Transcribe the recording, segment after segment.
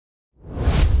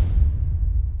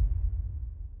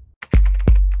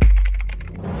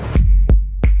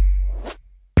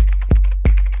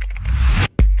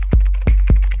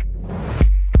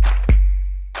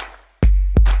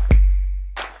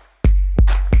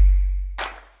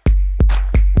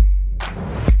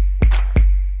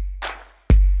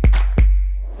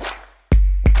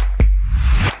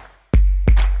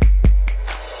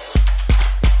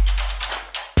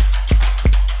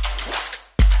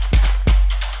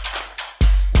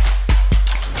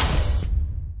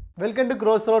Welcome to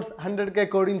Crossroads 100K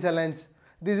Coding Challenge.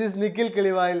 This is Nikhil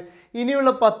Kilivail.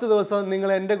 ഇനിയുള്ള 10 ദിവസം നിങ്ങൾ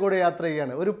എൻ്റെ കൂടെ യാത്ര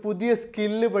ചെയ്യാണ്. ഒരു പുതിയ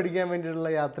സ്കില്ല് പഠിക്കാൻ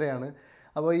വേണ്ടിയിട്ടുള്ള യാത്രയാണ്.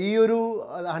 അപ്പോൾ ഈ ഒരു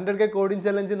 100K കോഡിംഗ്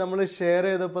ചലഞ്ച് നമ്മൾ ഷെയർ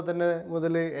ചെയ്തപ്പോൾ തന്നെ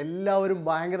മുതൽ എല്ലാവരും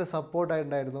ഭയങ്കര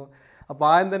സപ്പോർട്ടായിട്ടുണ്ടായിരുന്നു. അപ്പോൾ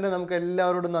ആദ്യം തന്നെ നമുക്ക്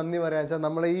എല്ലാവരോടും നന്ദി പറയാം. വെച്ചാൽ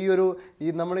നമ്മൾ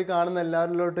നമ്മൾ ഈ കാണുന്ന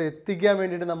എല്ലാവരിലോട്ട് എത്തിക്കാൻ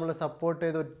വേണ്ടിയിട്ട് നമ്മളെ സപ്പോർട്ട്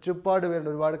ചെയ്ത് ഒരുപാട് പേരുണ്ട്.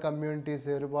 ഒരുപാട് കമ്മ്യൂണിറ്റീസ്,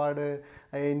 ഒരുപാട്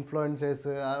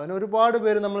ഇൻഫ്ലുവൻസേഴ്സ്, അങ്ങനെ ഒരുപാട്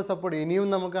പേര് നമ്മൾ സപ്പോർട്ട് ചെയ്യും. ഇനിയും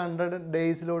നമുക്ക് 100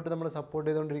 ഡേയ്സിലോട്ട് നമ്മൾ സപ്പോർട്ട്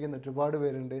ചെയ്തുകൊണ്ടിരിക്കുന്ന ഒരുപാട്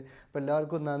പേരുണ്ട്. അപ്പോൾ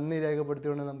എല്ലാവർക്കും നന്ദി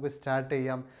രേഖപ്പെടുത്തിക്കൊണ്ട് നമുക്ക് സ്റ്റാർട്ട്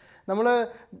ചെയ്യാം. നമ്മൾ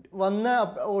വന്ന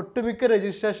ഒട്ടുമിക്ക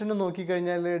രജിസ്ട്രേഷനും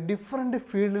നോക്കിക്കഴിഞ്ഞാൽ ഡിഫറെൻറ്റ്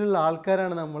ഫീൽഡിലുള്ള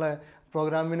ആൾക്കാരാണ് നമ്മളെ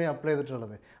പ്രോഗ്രാമിന് അപ്ലൈ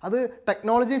ചെയ്തിട്ടുള്ളത്. അത്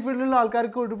ടെക്നോളജി ഫീൽഡിലുള്ള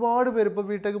ആൾക്കാർക്ക് ഒരുപാട് പേര്, ഇപ്പോൾ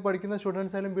ബിടെക് പഠിക്കുന്ന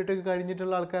സ്റ്റുഡൻസ് ആയാലും ബിടെക്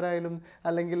കഴിഞ്ഞിട്ടുള്ള ആൾക്കാരായാലും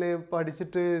അല്ലെങ്കിൽ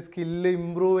പഠിച്ചിട്ട് സ്കില്ല്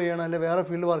ഇമ്പ്രൂവ് ചെയ്യണം, അല്ലെങ്കിൽ വേറെ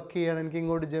ഫീൽഡ് വർക്ക് ചെയ്യണം, എനിക്ക്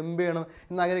ഇങ്ങോട്ട് ജമ്പ് ചെയ്യണം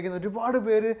എന്നാഗ്രഹിക്കുന്ന ഒരുപാട്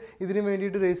പേര് ഇതിന്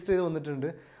വേണ്ടിയിട്ട് രജിസ്റ്റർ ചെയ്ത്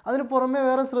വന്നിട്ടുണ്ട്. അതിന് പുറമെ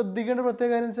വേറെ ശ്രദ്ധിക്കേണ്ട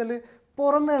പ്രത്യേക കാര്യം വെച്ചാൽ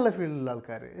പുറമേ ഉള്ള ഫീൽഡിലുള്ള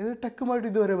ആൾക്കാർ, ഇത് ടെക്കുമായിട്ട്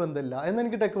ഇതുവരെ ബന്ധമില്ല, എന്നാൽ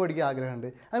എനിക്ക് ടെക്ക് പഠിക്കാൻ ആഗ്രഹമുണ്ട്,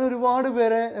 അങ്ങനെ ഒരുപാട്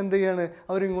പേരെ എന്ത് ചെയ്യാണ്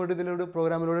അവരിങ്ങോട്ട് ഇതിലൂടെ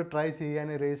പ്രോഗ്രാമിലൂടെ ട്രൈ ചെയ്യാൻ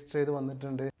രജിസ്റ്റർ ചെയ്ത്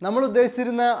വന്നിട്ടുണ്ട്. നമ്മൾ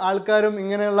ഉദ്ദേശിച്ചിരുന്ന ആൾക്കാരും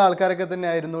ഇങ്ങനെയുള്ള ആൾക്കാരൊക്കെ തന്നെ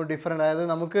ആയിരുന്നു ഡിഫറെൻറ്റ്. അതായത്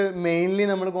നമുക്ക് മെയിൻലി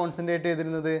നമ്മൾ കോൺസെൻട്രേറ്റ്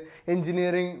ചെയ്തിരുന്നത്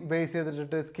എഞ്ചിനീയറിംഗ് ബേസ്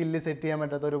ചെയ്തിട്ട് സ്കില്ല് സെറ്റ് ചെയ്യാൻ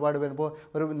പറ്റാത്ത ഒരുപാട് പേര്.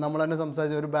 ഇപ്പോൾ നമ്മൾ തന്നെ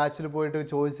സംസാരിച്ച ഒരു ബാച്ചിൽ പോയിട്ട്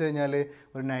ചോദിച്ചു കഴിഞ്ഞാൽ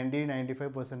ഒരു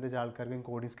 90-95% ആൾക്കാർക്കും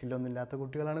കോഡിംഗ് സ്കില്ലൊന്നും ഇല്ലാത്ത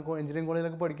കുട്ടികളാണ് എഞ്ചിനീയറിംഗ്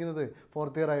കോളേജിലൊക്കെ പഠിക്കുന്നത്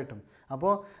 4th ഇയർ ആയിട്ടും.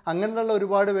 അപ്പോൾ അങ്ങനെയുള്ള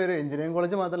ഒരുപാട് പേര് എഞ്ചിനീയറിംഗ്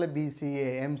കോളേജ് മാത്രമല്ല BCA,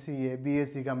 MCA,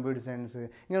 BSc computer science,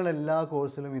 ഇങ്ങനെയുള്ള എല്ലാ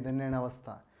കോഴ്സിലും ഇത് തന്നെയാണ് അവസ്ഥ.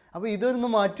 അപ്പോൾ ഇതൊന്ന്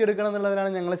മാറ്റിയെടുക്കണം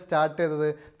എന്നുള്ളതിനാണ് ഞങ്ങൾ സ്റ്റാർട്ട് ചെയ്തത്.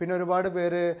 പിന്നെ ഒരുപാട്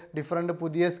പേര് ഡിഫറെൻറ്റ്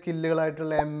പുതിയ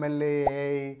സ്കില്ലുകളായിട്ടുള്ള ML,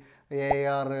 AI,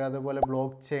 AR, അതുപോലെ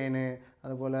ബ്ലോക്ക് ചെയിന്,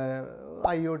 അതുപോലെ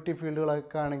IoT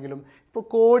ഫീൽഡുകളൊക്കെ ആണെങ്കിലും ഇപ്പോൾ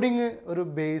കോഡിങ് ഒരു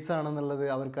ബേസ് ആണെന്നുള്ളത്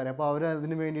അവർക്കറിയാം. അപ്പോൾ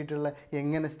അതിന് വേണ്ടിയിട്ടുള്ള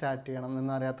എങ്ങനെ സ്റ്റാർട്ട് ചെയ്യണം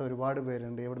എന്നറിയാത്ത ഒരുപാട്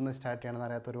പേരുണ്ട്, എവിടെ നിന്ന് സ്റ്റാർട്ട് ചെയ്യണം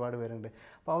എന്നറിയാത്ത ഒരുപാട് പേരുണ്ട്.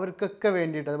 അപ്പോൾ അവർക്കൊക്കെ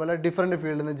വേണ്ടിയിട്ട്, അതുപോലെ ഡിഫറെൻറ്റ്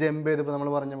ഫീൽഡിൽ നിന്ന് ജമ്പ് ചെയ്ത് ഇപ്പോൾ നമ്മൾ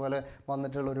പറഞ്ഞ പോലെ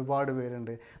വന്നിട്ടുള്ള ഒരുപാട്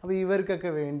പേരുണ്ട്. അപ്പോൾ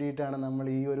ഇവർക്കൊക്കെ വേണ്ടിയിട്ടാണ് നമ്മൾ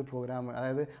ഈ ഒരു പ്രോഗ്രാം,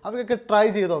 അതായത് അവർക്കൊക്കെ ട്രൈ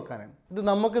ചെയ്ത് നോക്കാൻ. ഇത്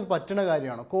നമുക്ക് പറ്റുന്ന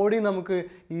കാര്യമാണോ, കോഡിങ് നമുക്ക്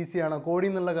ഈസിയാണോ,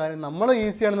 കോഡിങ് എന്നുള്ള കാര്യം നമ്മൾ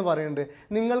ഈസിയാണെന്ന് പറയുന്നുണ്ട്,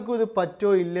 നിങ്ങൾക്കും ഇത്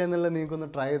പറ്റുമോ ഇല്ല എന്നുള്ളത്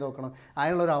നിങ്ങൾക്കൊന്ന് ട്രൈ ചെയ്ത് നോക്കണം.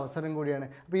 അതിനുള്ളൊരു അവസരം കൂടിയാണ്.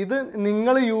 അപ്പോൾ ഇത്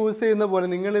നിങ്ങൾ യൂസ് ചെയ്യുന്ന പോലെ,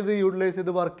 നിങ്ങളിത് യൂട്ടിലൈസ്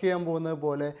ചെയ്ത് വർക്ക് ചെയ്യാൻ പോകുന്നത്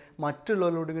പോലെ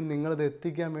മറ്റുള്ളവരിലോട്ട് നിങ്ങളിത്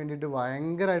എത്തിക്കാൻ വേണ്ടിയിട്ട്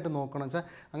ഭയങ്കരമായിട്ട് നോക്കണം. വെച്ചാൽ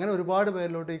അങ്ങനെ ഒരുപാട്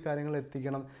പേരിലോട്ട് ഈ കാര്യങ്ങൾ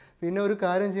എത്തിക്കണം. പിന്നെ ഒരു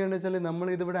കാര്യം ചെയ്യേണ്ടത് വെച്ചാൽ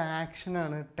നമ്മളിതിവിടെ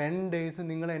ആക്ഷനാണ്. 10 ഡേയ്സ്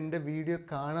നിങ്ങൾ എൻ്റെ വീഡിയോ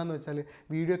കാണാമെന്ന് വെച്ചാൽ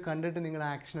വീഡിയോ കണ്ടിട്ട് നിങ്ങൾ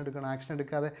ആക്ഷൻ എടുക്കണം. ആക്ഷൻ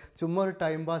എടുക്കാതെ ചുമ്മാ ഒരു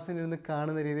ടൈം പാസിനിരുന്ന്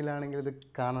കാണുന്ന രീതിയിലാണെങ്കിൽ ഇത്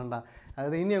കാണണ്ട.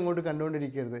 അതായത് ഇനി അങ്ങോട്ട്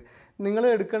കണ്ടുകൊണ്ടിരിക്കരുത്. നിങ്ങൾ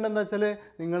എടുക്കേണ്ടതെന്ന് വെച്ചാൽ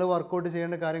നിങ്ങൾ വർക്കൗട്ട്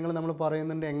ചെയ്യേണ്ട കാര്യങ്ങൾ നമ്മൾ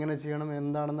പറയുന്നുണ്ട്, എങ്ങനെ ചെയ്യണം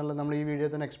എന്താണെന്നുള്ളത് നമ്മൾ ഈ വീഡിയോ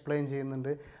തന്നെ എക്സ്പ്ലെയിൻ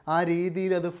ചെയ്യുന്നുണ്ട്. ആ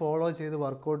രീതിയിൽ അത് ഫോളോ ചെയ്ത്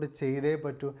വർക്കൗട്ട് ചെയ്തേ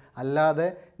പറ്റൂ. അല്ലാതെ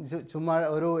ചുമ്മാ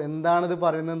ഒരു എന്താണിത്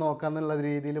പറയുന്നത് നോക്കാമെന്നുള്ള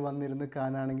രീതിയിൽ വന്നിരുന്ന്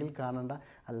കാണുകയാണെങ്കിൽ കാണണ്ട.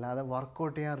 അല്ലാതെ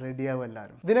വർക്കൗട്ട് ചെയ്യാൻ റെഡിയാവും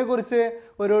എല്ലാവരും. ഇതിനെക്കുറിച്ച്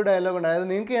ഒരു ഡയലോഗ് ഉണ്ട്, അതായത്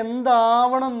നിങ്ങൾക്ക്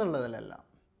എന്താവണം എന്നുള്ളതിലല്ല,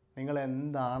 നിങ്ങൾ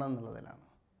എന്താണെന്നുള്ളതിലാണ്.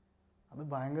 അത്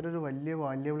ഭയങ്കര ഒരു വലിയ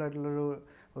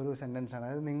വാല്യബിളായിട്ടുള്ളൊരു സെൻറ്റൻസാണ്.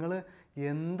 അതായത് നിങ്ങൾ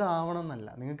എന്താവണം എന്നല്ല,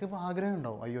 നിങ്ങൾക്കിപ്പോൾ ആഗ്രഹം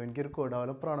ഉണ്ടാവും, അയ്യോ എനിക്കൊരു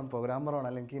ഡെവലപ്പർ ആവണം, പ്രോഗ്രാമർ ആവണം,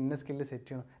 അല്ലെങ്കിൽ ഇന്ന സ്കില്ല് സെറ്റ്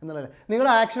ചെയ്യണം എന്നുള്ളതല്ല. നിങ്ങൾ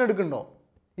ആക്ഷൻ എടുക്കുന്നുണ്ടോ?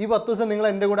 ഈ 10 ദിവസം നിങ്ങൾ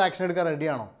എൻ്റെ കൂടെ ആക്ഷൻ എടുക്കാൻ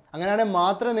റെഡിയാണോ? അങ്ങനെയാണെങ്കിൽ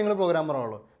മാത്രമേ നിങ്ങൾ പ്രോഗ്രാമർ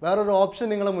ആവുള്ളൂ. വേറൊരു ഓപ്ഷൻ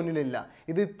നിങ്ങളുടെ മുന്നിലില്ല.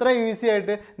 ഇത് ഇത്ര ഈസി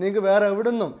ആയിട്ട് നിങ്ങൾക്ക് വേറെ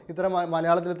എവിടെ നിന്നും, ഇത്ര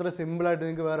മലയാളത്തിൽ ഇത്ര സിമ്പിളായിട്ട്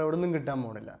നിങ്ങൾക്ക് വേറെ എവിടെ നിന്നും കിട്ടാൻ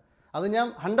പോകുന്നില്ല. അത് ഞാൻ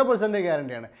 100%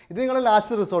 ഗ്യാരണ്ടിയാണ്. ഇത് നിങ്ങളുടെ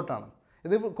ലാസ്റ്റ് റിസോർട്ടാണ്.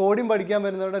 ഇത് കോഡിങ് പഠിക്കാൻ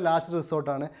വരുന്നവരുടെ ലാസ്റ്റ്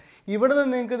റിസോർട്ടാണ്. ഇവിടെ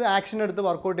നിന്ന് നിങ്ങൾക്ക് ഇത് ആക്ഷൻ എടുത്ത്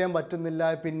വർക്കൗട്ട് ചെയ്യാൻ പറ്റുന്നില്ല,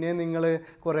 പിന്നെ നിങ്ങൾ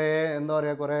കുറേ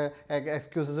കുറേ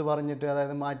എക്സ്ക്യൂസസ് പറഞ്ഞിട്ട്,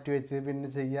 അതായത് മാറ്റിവെച്ച് പിന്നെ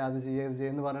ചെയ്യുക, അത് ചെയ്യുക, ഇത്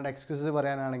ചെയ്യുമെന്ന് പറഞ്ഞിട്ട് എക്സ്ക്യൂസസ്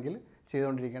പറയാനാണെങ്കിൽ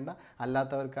ചെയ്തുകൊണ്ടിരിക്കേണ്ട.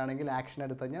 അല്ലാത്തവർക്കാണെങ്കിൽ ആക്ഷൻ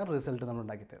എടുത്ത് കഴിഞ്ഞാൽ റിസൾട്ട് നമ്മൾ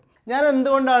ഉണ്ടാക്കി തരും. ഞാൻ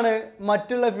എന്തുകൊണ്ടാണ്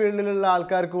മറ്റുള്ള ഫീൽഡിലുള്ള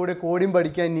ആൾക്കാർക്ക് കൂടെ കോഡിങ്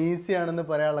പഠിക്കാൻ ഈസിയാണെന്ന്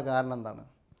പറയാനുള്ള കാരണം എന്താണ്?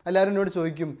 എല്ലാവരും എന്നോട്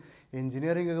ചോദിക്കും,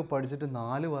 എഞ്ചിനീയറിംഗ് ഒക്കെ പഠിച്ചിട്ട്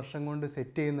 4 വർഷം കൊണ്ട്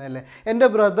സെറ്റ് ചെയ്യുന്നതല്ലേ. എൻ്റെ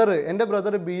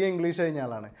ബ്രദർ BA ഇംഗ്ലീഷ് കഴിഞ്ഞ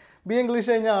ആളാണ്. BA ഇംഗ്ലീഷ്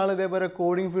കഴിഞ്ഞ ആൾ ഇതേപോലെ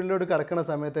കോഡിംഗ് ഫീൽഡിലോട്ട് കിടക്കുന്ന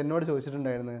സമയത്ത് എന്നോട്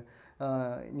ചോദിച്ചിട്ടുണ്ടായിരുന്നു,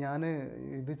 ഞാൻ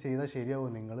ഇത് ചെയ്താൽ ശരിയാവും,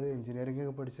 നിങ്ങൾ എഞ്ചിനീയറിംഗ്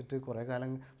ഒക്കെ പഠിച്ചിട്ട് കുറേ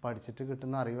കാലം പഠിച്ചിട്ട്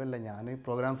കിട്ടുന്ന അറിവല്ല, ഞാൻ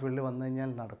പ്രോഗ്രാം ഫീൽഡിൽ വന്നു കഴിഞ്ഞാൽ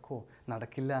നടക്കുമോ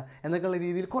നടക്കില്ല എന്നൊക്കെയുള്ള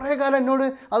രീതിയിൽ കുറേ കാലം എന്നോട്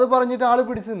അത് പറഞ്ഞിട്ട് ആൾ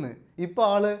പിടിച്ചെന്ന്. ഇപ്പോൾ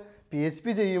ആൾ PHP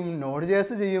ചെയ്യും, Node.js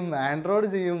ചെയ്യും, ആൻഡ്രോയിഡ്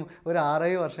ചെയ്യും. ഒരു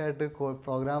 6-7 വർഷമായിട്ട്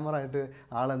പ്രോഗ്രാമറായിട്ട്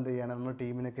ആളെന്ത് ചെയ്യാണ്, നമ്മുടെ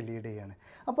ടീമിനൊക്കെ ലീഡ് ചെയ്യാണ്.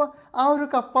 അപ്പോൾ ആ ഒരു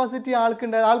കപ്പാസിറ്റി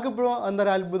ആൾക്കുണ്ടായത്. ആൾക്കിപ്പോഴും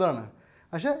അത്ഭുതമാണ്.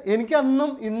 പക്ഷേ എനിക്ക്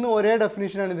അന്നും ഇന്നും ഒരേ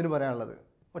ഡെഫിനേഷനാണ് ഇതിന് പറയാനുള്ളത്.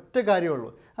 ഒറ്റ കാര്യമുള്ളൂ,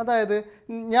 അതായത്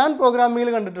ഞാൻ പ്രോഗ്രാമിങ്ങിൽ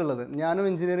കണ്ടിട്ടുള്ളത്, ഞാനും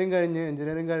എഞ്ചിനീയറിംഗ്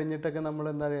കഴിഞ്ഞിട്ടൊക്കെ നമ്മൾ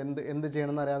എന്ത്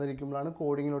ചെയ്യണമെന്ന് അറിയാതിരിക്കുമ്പോഴാണ്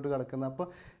കോഡിങ്ങിലോട്ട് കിടക്കുന്നത്.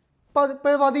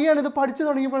 അപ്പോൾ പതിയാണ് ഇത് പഠിച്ചു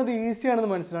തുടങ്ങിയപ്പോൾ ഇത് ഈസിയാണെന്ന്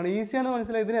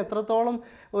മനസ്സിലായി. ഇതിന് എത്രത്തോളം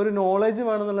ഒരു നോളജ്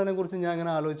വേണമെന്നുള്ളതിനെക്കുറിച്ച് ഞാൻ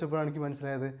അങ്ങനെ ആലോചിച്ചപ്പോഴാണ് എനിക്ക്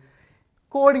മനസ്സിലായത്,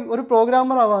 കോഡിങ് ഒരു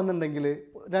പ്രോഗ്രാമർ ആവാന്നുണ്ടെങ്കിൽ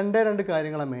 2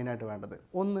 കാര്യങ്ങളാണ് മെയിനായിട്ട് വേണ്ടത്.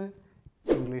 ഒന്ന്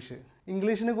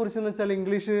ഇംഗ്ലീഷിനെ കുറിച്ചെന്ന് വെച്ചാൽ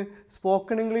ഇംഗ്ലീഷ്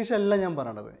സ്പോക്കൺ ഇംഗ്ലീഷ് അല്ല ഞാൻ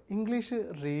പറയണത്, ഇംഗ്ലീഷ്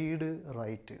റീഡ്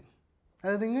റൈറ്റ്.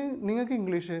 അതായത് നിങ്ങൾക്ക്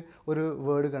ഇംഗ്ലീഷ് ഒരു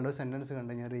വേർഡ് കണ്ടോ സെൻറ്റൻസ്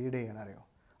കണ്ടു കഴിഞ്ഞാൽ റീഡ് ചെയ്യാൻ അറിയോ,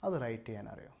 അത് റൈറ്റ് ചെയ്യാൻ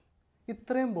അറിയോ,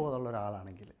 ഇത്രയും ബോധമുള്ള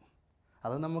ഒരാളാണെങ്കിൽ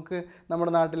അത് നമുക്ക്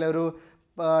നമ്മുടെ നാട്ടിലെ ഒരു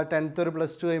 10th ഒരു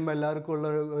 +2 കഴിയുമ്പോൾ എല്ലാവർക്കും ഉള്ള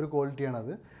ഒരു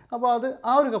ക്വാളിറ്റിയാണത്. അപ്പോൾ അത്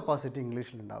ആ ഒരു കപ്പാസിറ്റി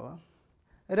ഇംഗ്ലീഷിലുണ്ടാവുക.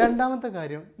 രണ്ടാമത്തെ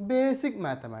കാര്യം ബേസിക്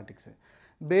മാത്തമാറ്റിക്സ്.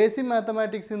 ബേസിക്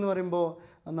മാത്തമാറ്റിക്സ് എന്ന് പറയുമ്പോൾ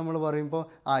നമ്മൾ പറയുമ്പോൾ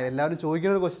എല്ലാവരും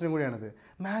ചോദിക്കുന്ന ഒരു ക്വസ്റ്റ്യനും കൂടിയാണിത്.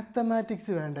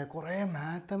 മാത്തമാറ്റിക്സ് വേണ്ടേ, കുറേ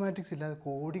മാത്തമാറ്റിക്സ് ഇല്ലാതെ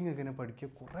കോഡിങ് എങ്ങനെ പഠിക്കുക,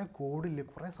 കുറേ കോഡില്ലേ,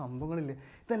 കുറേ സംഭവങ്ങളില്ലേ,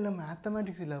 ഇതെല്ലാം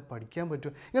മാത്തമാറ്റിക്സ് ഇല്ലാതെ പഠിക്കാൻ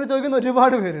പറ്റുമോ, ഇങ്ങനെ ചോദിക്കുന്ന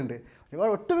ഒരുപാട് പേരുണ്ട്.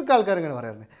 ഒട്ടുമിക്ക ആൾക്കാർ ഇങ്ങനെ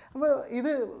പറയാറുണ്ട്. അപ്പോൾ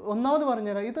ഇത് ഒന്നാമത്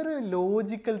പറഞ്ഞുതരാം, ഇതൊരു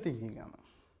ലോജിക്കൽ തിങ്കിങ് ആണ്.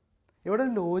 ഇവിടെ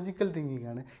ലോജിക്കൽ തിങ്കിങ്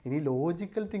ആണ്. ഇനി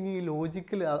ലോജിക്കൽ തിങ്കിങ്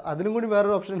അതിനും കൂടി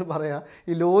വേറൊരു ഓപ്ഷൻ പറയാം.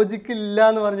 ഈ ലോജിക്ക് ഇല്ല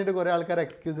എന്ന് പറഞ്ഞിട്ട് കുറേ ആൾക്കാർ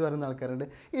എക്സ്ക്യൂസ് പറയുന്ന ആൾക്കാരുണ്ട്.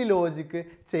 ഈ ലോജിക്ക്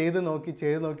ചെയ്ത് നോക്കി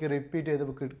റിപ്പീറ്റ് ചെയ്ത്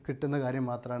കിട്ടുന്ന കാര്യം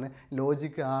മാത്രമാണ്.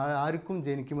 ലോജിക്ക് ആർക്കും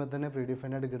ജനിക്കുമ്പോൾ തന്നെ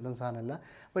പ്രീഡിഫൈൻഡ് കിട്ടുന്ന സാധനമല്ല.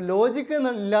 അപ്പോൾ ലോജിക്ക്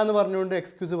ഇല്ല എന്ന് പറഞ്ഞുകൊണ്ട്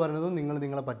എക്സ്ക്യൂസ് പറയുന്നതും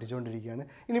നിങ്ങളെ പറ്റിച്ചുകൊണ്ടിരിക്കുകയാണ്.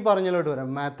 ഇനി പറഞ്ഞതിലോട്ട് വരാം.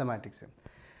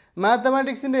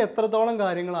 മാത്തമാറ്റിക്സിൻ്റെ എത്രത്തോളം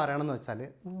കാര്യങ്ങൾ അറിയണമെന്ന് വെച്ചാൽ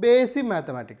ബേസിക്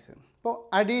മാത്തമാറ്റിക്സ്. ഇപ്പോൾ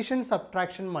അഡീഷൻ,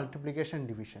 സബ്ട്രാക്ഷൻ, മൾട്ടിപ്ലിക്കേഷൻ,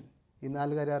 ഡിവിഷൻ, ഈ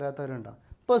 4 കാര്യം അറിയാത്തവരുണ്ടോ?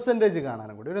 പെർസെൻറ്റേജ്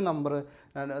കാണാനും കൂടി, ഒരു നമ്പർ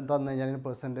തന്നു കഴിഞ്ഞാൽ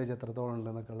പെർസെൻറ്റേജ് എത്രത്തോളം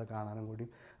ഉണ്ടെന്നൊക്കെ ഉള്ള കാണാനും കൂടി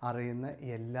അറിയുന്ന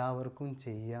എല്ലാവർക്കും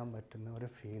ചെയ്യാൻ പറ്റുന്ന ഒരു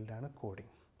ഫീൽഡാണ്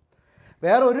കോഡിങ്.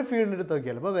 വേറെ ഒരു ഫീൽഡ് എടുത്ത്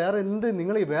നോക്കിയാൽ, ഇപ്പോൾ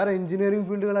വേറെ എഞ്ചിനീയറിംഗ്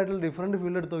ഫീൽഡുകളായിട്ടുള്ള ഡിഫറെൻറ്റ്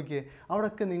ഫീൽഡ് എടുത്ത് നോക്കിയേ,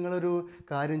 അവിടെയൊക്കെ നിങ്ങളൊരു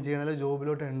കാര്യം ചെയ്യണം, അല്ലെങ്കിൽ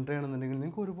ജോബിലോട്ട് എൻ്റർ ചെയ്യണമെന്നുണ്ടെങ്കിൽ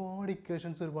നിങ്ങൾക്ക് ഒരുപാട്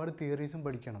ഇക്വേഷൻസ്, ഒരുപാട് തിയറീസും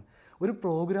പഠിക്കണം. ഒരു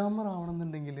പ്രോഗ്രാമർ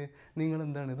ആവണമെന്നുണ്ടെങ്കിൽ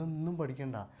ഇതൊന്നും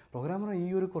പഠിക്കണ്ട. പ്രോഗ്രാമർ ഈ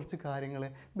ഒരു കുറച്ച് കാര്യങ്ങൾ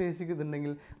ബേസിക്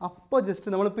ഇതുണ്ടെങ്കിൽ അപ്പോൾ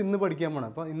ജസ്റ്റ് നമ്മളിപ്പോൾ ഇന്ന് പഠിക്കാൻ പോകണം,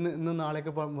 അപ്പോൾ ഇന്ന്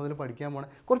നാളെയൊക്കെ മുതൽ പഠിക്കാൻ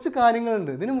പോകണം കുറച്ച്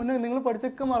കാര്യങ്ങളുണ്ട്. ഇതിന് മുന്നേ നിങ്ങൾ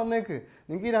പഠിച്ചൊക്കെ മറന്നേക്ക്.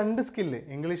 നിങ്ങൾക്ക് ഈ 2 സ്കില്ല്,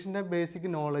 ഇംഗ്ലീഷിൻ്റെ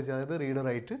ബേസിക് നോളജ്, അതായത് റീഡ്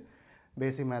റൈറ്റ്,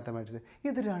 ബേസിക് മാത്തമാറ്റിക്സ്,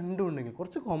 ഇത് രണ്ടും ഉണ്ടെങ്കിൽ,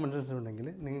 കുറച്ച് കോമൺ സെൻസ് ഉണ്ടെങ്കിൽ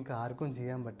നിങ്ങൾക്ക് ആർക്കും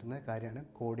ചെയ്യാൻ പറ്റുന്ന കാര്യമാണ്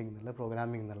കോഡിംഗ് എന്നുള്ളത്,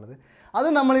 പ്രോഗ്രാമിംഗ് എന്നുള്ളത്. അത്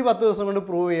നമ്മൾ ഈ 10 ദിവസം കൊണ്ട്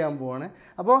പ്രൂവ് ചെയ്യാൻ പോവാണ്.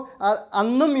 അപ്പോൾ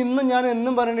അന്നും ഇന്നും ഞാൻ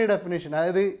എന്നും പറയുന്ന ഈ ഡെഫിനേഷൻ,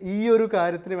 അതായത് ഈ ഒരു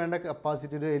കാര്യത്തിന് വേണ്ട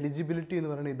കപ്പാസിറ്റി, ഒരു എലിജിബിലിറ്റി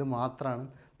എന്ന് പറയുന്നത് ഇത് മാത്രമാണ്.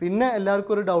 പിന്നെ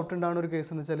എല്ലാവർക്കും ഒരു ഡൗട്ട് ഉണ്ടാകുന്ന ഒരു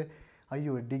കേസ് എന്ന് വെച്ചാൽ,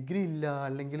 അയ്യോ ഡിഗ്രി ഇല്ല,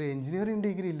 അല്ലെങ്കിൽ എഞ്ചിനീയറിംഗ്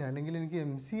ഡിഗ്രി ഇല്ല, അല്ലെങ്കിൽ എനിക്ക്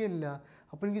MCA ഇല്ല,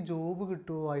 അപ്പോൾ എനിക്ക് ജോബ്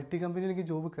കിട്ടുമോ, IT കമ്പനിയിൽ എനിക്ക്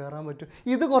ജോബ് കയറാൻ പറ്റുമോ,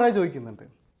 ഇത് കുറേ ചോദിക്കുന്നുണ്ട്.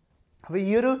 അപ്പോൾ ഈ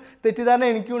ഒരു തെറ്റിദ്ധാരണ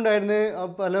എനിക്കും ഉണ്ടായിരുന്നു,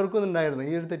 പലർക്കും ഉണ്ടായിരുന്നു.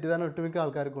 ഈ ഒരു തെറ്റിദ്ധാരണ ഒട്ടുമിക്ക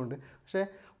ആൾക്കാർക്കും ഉണ്ട്. പക്ഷേ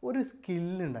ഒരു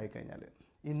സ്കില്ല് ഉണ്ടായിക്കഴിഞ്ഞാൽ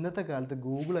ഇന്നത്തെ കാലത്ത്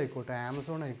ഗൂഗിൾ ആയിക്കോട്ടെ,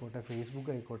 ആമസോൺ ആയിക്കോട്ടെ,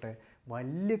 ഫേസ്ബുക്ക് ആയിക്കോട്ടെ,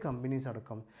 വലിയ കമ്പനീസ്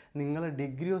അടക്കം നിങ്ങളെ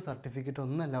ഡിഗ്രിയോ സർട്ടിഫിക്കറ്റോ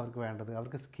ഒന്നല്ല അവർക്ക് വേണ്ടത്,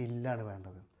 അവർക്ക് സ്കില്ലാണ്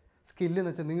വേണ്ടത്.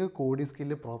 സ്കില്ലെന്ന് വെച്ചാൽ നിങ്ങൾക്ക് കോഡിങ്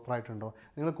സ്കില്ല് പ്രോപ്പറായിട്ടുണ്ടോ,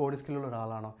 നിങ്ങൾ കോഡിങ് സ്കില്ലുള്ള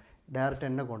ഒരാളാണോ, ഡയറക്റ്റ്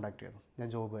എന്നെ കോൺടാക്ട് ചെയ്തു, ഞാൻ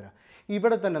ജോബ് വരാം.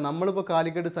 ഇവിടെ തന്നെ നമ്മളിപ്പോൾ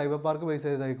Calicut cyber park base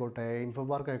ചെയ്തായിക്കോട്ടെ, info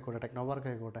park ആയിക്കോട്ടെ, ടെക്നോ പാർക്ക്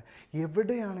ആയിക്കോട്ടെ,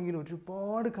 എവിടെയാണെങ്കിലും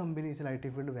ഒരുപാട് കമ്പനീസിൽ IT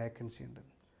ഫീൽഡ് വേക്കൻസി ഉണ്ട്.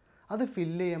 അത്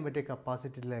ഫില്ല് ചെയ്യാൻ പറ്റിയ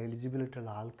കപ്പാസിറ്റിയുള്ള എലിജിബിലിറ്റി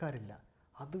ഉള്ള ആൾക്കാരില്ല.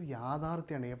 അത്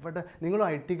യാഥാർത്ഥ്യമാണ്. എവിടെ നിങ്ങൾ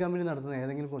IT കമ്പനി നടത്തുന്ന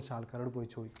ഏതെങ്കിലും കുറച്ച് ആൾക്കാരോട് പോയി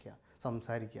ചോദിക്കുക,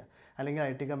 സംസാരിക്കുക, അല്ലെങ്കിൽ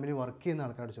IT കമ്പനി വർക്ക് ചെയ്യുന്ന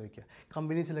ആൾക്കാരോട് ചോദിക്കുക,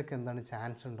 കമ്പനീസിലൊക്കെ എന്താണ്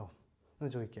ചാൻസ് ഉണ്ടോ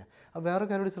എന്ന് ചോദിക്കുക. അപ്പോൾ വേറെ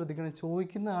കാര്യോട് ശ്രദ്ധിക്കണം,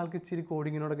 ചോദിക്കുന്ന ആൾക്ക് ഇച്ചിരി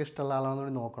കോഡിങ്ങിനോടൊക്കെ ഇഷ്ടമുള്ള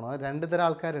ആളാണെന്ന് നോക്കണം. അത് 2 തരം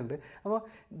ആൾക്കാരുണ്ട്. അപ്പോൾ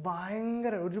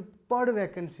ഒരുപാട്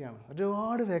വേക്കൻസി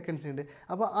ഉണ്ട്.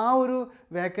 അപ്പോൾ ആ ഒരു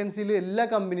വേക്കൻസിയിൽ എല്ലാ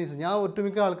കമ്പനീസും, ഞാൻ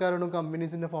ഒട്ടുമിക്ക ആൾക്കാരോടും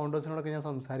കമ്പനീസിൻ്റെ ഫൗണ്ടേഴ്സിനോടൊക്കെ ഞാൻ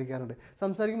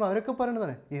സംസാരിക്കുമ്പോൾ അവരൊക്കെ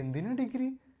പറയണതാണ്, എന്തിനാ ഡിഗ്രി,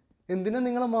 എന്തിനാ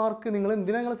നിങ്ങളെ മാർക്ക്,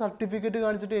 എന്തിനാ നിങ്ങളെ സർട്ടിഫിക്കറ്റ്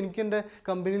കാണിച്ചിട്ട് എനിക്ക് എൻ്റെ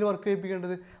കമ്പനിയിൽ വർക്ക്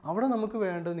ചെയ്യിപ്പിക്കേണ്ടത്. അവിടെ നമുക്ക്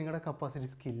വേണ്ടത് നിങ്ങളുടെ കപ്പാസിറ്റി,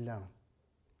 സ്കില്ലാണ്.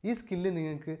 ഈ സ്കില്ല്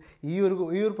നിങ്ങൾക്ക് ഈ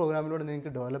ഒരു പ്രോഗ്രാമിലൂടെ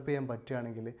നിങ്ങൾക്ക് ഡെവലപ്പ് ചെയ്യാൻ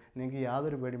പറ്റുകയാണെങ്കിൽ നിങ്ങൾക്ക്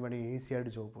യാതൊരു പേടിയും ഈസി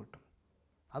ആയിട്ട് ജോബ് കിട്ടും.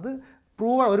 അത്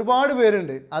പ്രൂവൺ, ഒരുപാട്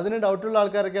പേരുണ്ട്. അതിന് ഡൗട്ടുള്ള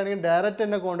ആൾക്കാരൊക്കെ ആണെങ്കിൽ ഡയറക്റ്റ്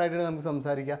എന്നെ കോൺടാക്ട് ചെയ്ത് നമുക്ക്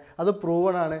സംസാരിക്കാം. അത്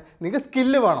പ്രൂവണാണ്. നിങ്ങൾക്ക്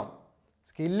സ്കില്ല് വേണം.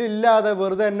 സ്കില്ലില്ലാതെ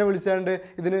വെറുതെ എന്നെ വിളിച്ചാണ്ട്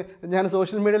ഞാൻ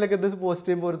സോഷ്യൽ മീഡിയയിലൊക്കെ ഇത് പോസ്റ്റ്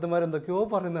ചെയ്യുമ്പോൾ ഒരുത്തന്മാരെന്തൊക്കെയോ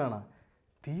പറയുന്നതാണ്.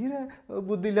 തീരെ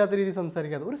ബുദ്ധിയില്ലാത്ത രീതിയിൽ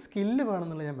സംസാരിക്കാതെ ഒരു സ്കില്ല്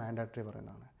വേണമെന്നുള്ള ഞാൻ മാൻഡാറ്ററി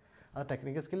പറയുന്നതാണ്. അത്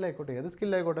ടെക്നിക്കൽ സ്കില്ലായിക്കോട്ടെ, ഏത്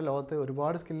സ്കില്ലായിക്കോട്ടെ, ലോകത്ത്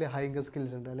ഒരുപാട് ഹൈ ഇൻകം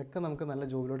സ്കിൽസ് ഉണ്ട്. അതിലൊക്കെ നമുക്ക് നല്ല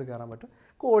ജോബിലോട്ട് കയറാൻ പറ്റും.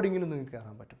 കോഡിങ്ങിലും നിങ്ങൾക്ക്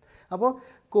കയറാൻ പറ്റും. അപ്പോൾ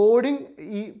കോഡിങ്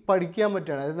പഠിക്കാൻ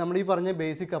പറ്റുകയാണ്. അതായത് നമ്മൾ ഈ പറഞ്ഞ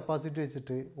ബേസിക് കപ്പാസിറ്റി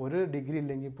വെച്ചിട്ട് ഒരു ഡിഗ്രി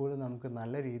ഇല്ലെങ്കിൽ പോലും നമുക്ക്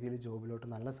നല്ല രീതിയിൽ ജോബിലോട്ട്,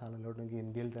 നല്ല സാലറിയിലോട്ട്, നമുക്ക്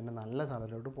ഇന്ത്യയിൽ തന്നെ നല്ല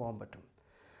സാലറിയിലോട്ട് പോകാൻ പറ്റും.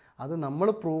 അത് നമ്മൾ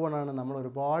പ്രൂവണാണ്. നമ്മൾ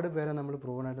ഒരുപാട് പേരെ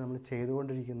പ്രൂവണായിട്ട് നമ്മൾ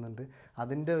ചെയ്തുകൊണ്ടിരിക്കുന്നുണ്ട്.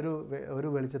 അതിൻ്റെ ഒരു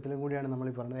വെളിച്ചത്തിലും കൂടിയാണ് നമ്മൾ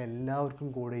ഈ പറഞ്ഞത് എല്ലാവർക്കും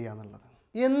കോഡ് ചെയ്യുക എന്നുള്ളത്.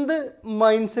 എന്ത്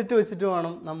മൈൻഡ് സെറ്റ് വെച്ചിട്ട്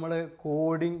വേണം നമ്മൾ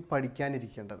കോഡിങ്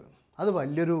പഠിക്കാനിരിക്കേണ്ടത്? അത്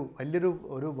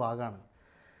വലിയൊരു ഭാഗമാണ്.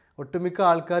 ഒട്ടുമിക്ക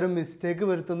ആൾക്കാരും മിസ്റ്റേക്ക്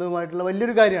വരുത്തുന്നതുമായിട്ടുള്ള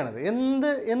വലിയൊരു കാര്യമാണത്.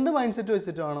 എന്ത് മൈൻഡ് സെറ്റ്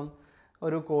വെച്ചിട്ട് വേണം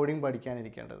ഒരു കോഡിങ്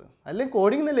പഠിക്കാനിരിക്കേണ്ടത്? അല്ലെങ്കിൽ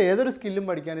കോഡിങ് എന്നല്ല, ഏതൊരു സ്കില്ലും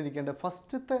പഠിക്കാനിരിക്കേണ്ടത്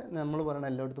ഫസ്റ്റത്തെ നമ്മൾ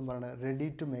എല്ലായിടത്തും പറയണത് ready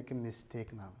to make A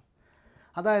mistake എന്നാണ്.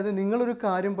 അതായത് നിങ്ങളൊരു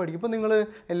കാര്യം പഠിക്കും. ഇപ്പോൾ നിങ്ങൾ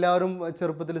എല്ലാവരും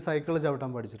ചെറുപ്പത്തിൽ സൈക്കിൾ ചവിട്ടാൻ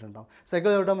പഠിച്ചിട്ടുണ്ടാവും. സൈക്കിൾ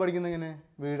ചവിട്ടാൻ പഠിക്കുന്നത് എങ്ങനെ?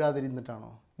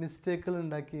 വീഴാതിരുന്നിട്ടാണോ? മിസ്റ്റേക്കുകൾ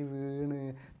ഉണ്ടാക്കി വീണ്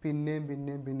പിന്നെയും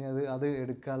അത്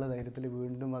എടുക്കാനുള്ള ധൈര്യത്തിൽ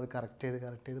വീണ്ടും അത് കറക്റ്റ്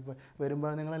ചെയ്ത്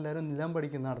വരുമ്പോഴാണ് നിങ്ങളെല്ലാവരും എല്ലാം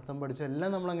പഠിക്കുന്നത്. അർത്ഥം പഠിച്ചു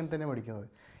എല്ലാം നമ്മൾ അങ്ങനെ തന്നെ പഠിക്കുന്നത്.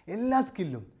 എല്ലാ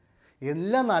സ്കില്ലും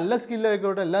എല്ലാ നല്ല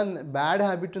സ്കില്ലായിക്കോട്ടെ, എല്ലാ ബാഡ്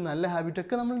ഹാബിറ്റും നല്ല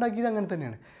ഹാബിറ്റൊക്കെ നമ്മൾ ഉണ്ടാക്കിയത് അങ്ങനെ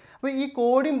തന്നെയാണ്. അപ്പോൾ ഈ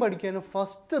കോഡിങ് പഠിക്കാൻ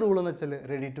ഫസ്റ്റ് റൂൾ എന്ന് വെച്ചാൽ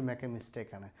റെഡി ടു മേക്ക് എ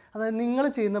മിസ്റ്റേക്കാണ്. അതായത് നിങ്ങൾ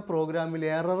ചെയ്യുന്ന പ്രോഗ്രാമിൽ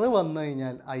എറർ വന്നു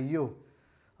കഴിഞ്ഞാൽ അയ്യോ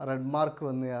റെഡ് മാർക്ക്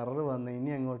വന്ന് എറർ വന്ന്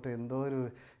ഇനി അങ്ങോട്ട് എന്തോ ഒരു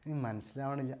ഇനി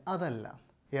മനസ്സിലാവണില്ല, അതല്ല.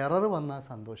 എറർ വന്നാൽ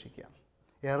സന്തോഷിക്കുക,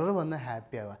 എറർ വന്നാൽ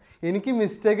ഹാപ്പി ആവുക. എനിക്ക്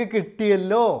മിസ്റ്റേക്ക്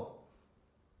കിട്ടിയല്ലോ.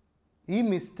 ഈ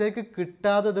മിസ്റ്റേക്ക്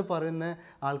കിട്ടാത്തത് പറയുന്ന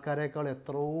ആൾക്കാരെക്കാൾ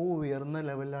എത്രയോ ഉയർന്ന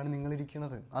ലെവലിലാണ്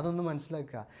നിങ്ങളിരിക്കുന്നത്. അതൊന്ന്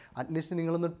മനസ്സിലാക്കുക. അറ്റ്ലീസ്റ്റ്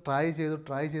നിങ്ങളൊന്ന് ട്രൈ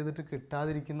ചെയ്തിട്ട്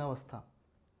കിട്ടാതിരിക്കുന്ന അവസ്ഥ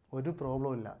ഒരു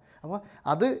പ്രോബ്ലം ഇല്ല. അപ്പോൾ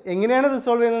അത് എങ്ങനെയാണ്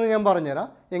റിസോൾവ് ചെയ്യുന്നത് ഞാൻ പറഞ്ഞുതരാം.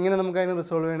 എങ്ങനെ നമുക്ക് അതിന്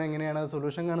റിസോൾവ് ചെയ്യണം, എങ്ങനെയാണ് അത്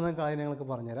സൊല്യൂഷൻ കാണുന്ന കാര്യങ്ങളൊക്കെ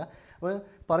പറഞ്ഞുതരാം. അപ്പോൾ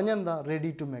പറഞ്ഞെന്താ,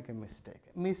 ready to make A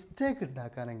mistake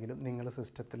ഉണ്ടാക്കാനെങ്കിലും നിങ്ങളുടെ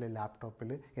സിസ്റ്റത്തിൽ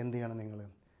ലാപ്ടോപ്പിൽ എന്ത് ചെയ്യണം, നിങ്ങൾ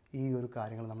ഈ ഒരു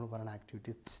കാര്യങ്ങൾ നമ്മൾ പറയുന്ന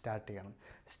ആക്ടിവിറ്റി സ്റ്റാർട്ട് ചെയ്യണം.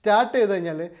 സ്റ്റാർട്ട് ചെയ്ത്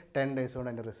കഴിഞ്ഞാൽ 10 days കൊണ്ട്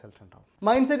അതിൻ്റെ റിസൾട്ട് ഉണ്ടാവും.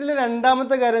 മൈൻഡ് സെറ്റിൽ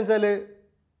രണ്ടാമത്തെ കാര്യം വെച്ചാൽ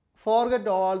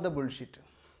ഫോർഗെറ്റ് ഓൾ ദ ബുൾഷിറ്റ്.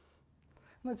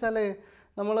 എന്ന് വെച്ചാൽ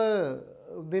നമ്മൾ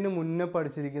ഇതിന് മുന്നേ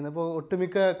പഠിച്ചിരിക്കുന്ന, ഇപ്പോൾ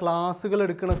ഒട്ടുമിക്ക ക്ലാസ്സുകൾ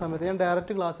എടുക്കുന്ന സമയത്ത്, ഞാൻ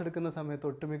ഡയറക്റ്റ് ക്ലാസ് എടുക്കുന്ന സമയത്ത്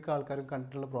ഒട്ടുമിക്ക ആൾക്കാരും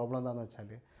കണ്ടിട്ടുള്ള പ്രോബ്ലം എന്താണെന്ന് വെച്ചാൽ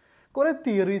കുറേ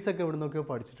തിയറീസൊക്കെ എവിടെ നിന്നൊക്കെയോ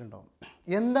പഠിച്ചിട്ടുണ്ടാവും.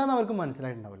 എന്താണെന്ന് അവർക്ക്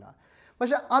മനസ്സിലായിട്ടുണ്ടാവില്ല.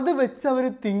 പക്ഷെ അത് വെച്ച് അവർ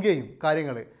തിങ്ക് ചെയ്യും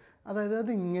കാര്യങ്ങൾ. അതായത്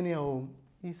അത് ഇങ്ങനെയാവും,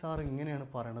 ഈ സാർ ഇങ്ങനെയാണ്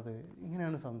പറയണത്,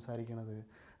 ഇങ്ങനെയാണ് സംസാരിക്കണത്.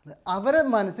 അവരെ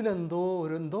മനസ്സിൽ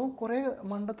എന്തോ കുറേ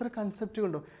മണ്ടത്തര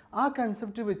കൺസെപ്റ്റുകളുണ്ടോ. ആ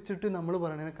കൺസെപ്റ്റ് വെച്ചിട്ട് നമ്മൾ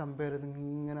പറയണതിനെ കമ്പയർ ചെയ്ത്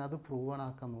ഇങ്ങനെ അത് പ്രൂവ്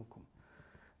ആക്കാൻ നോക്കും.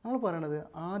 നമ്മൾ പറയണത്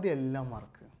ആദ്യം എല്ലാം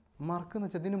മറക്ക് എന്ന്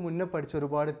വെച്ചാൽ ഇതിന് മുന്നേ പഠിച്ച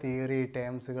ഒരുപാട് തിയറി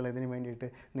ടേംസുകൾ ഇതിന് വേണ്ടിയിട്ട്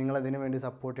നിങ്ങളതിന് വേണ്ടി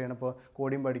സപ്പോർട്ട് ചെയ്യണം. ഇപ്പോൾ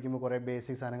കോഡിങ് പഠിക്കുമ്പോൾ കുറേ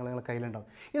ബേസിക് സാധനങ്ങൾ നിങ്ങളുടെ കയ്യിലുണ്ടാവും.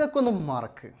 ഇതൊക്കെ ഒന്ന്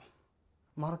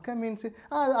മറക്കാൻ മീൻസ്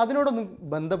അതിനോടൊന്നും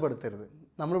ബന്ധപ്പെടുത്തരുത്.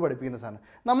 നമ്മൾ പഠിപ്പിക്കുന്ന സാധനം,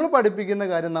 നമ്മൾ പഠിപ്പിക്കുന്ന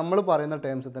കാര്യം, നമ്മൾ പറയുന്ന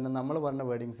ടേംസിൽ തന്നെ, നമ്മൾ പറയുന്ന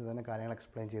വേർഡിങ്സിൽ തന്നെ കാര്യങ്ങൾ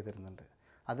എക്സ്പ്ലെയിൻ ചെയ്ത് തരുന്നുണ്ട്.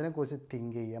 അതിനെക്കുറിച്ച്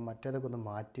തിങ്ക് ചെയ്യുക, മറ്റേതൊക്കെ ഒന്ന്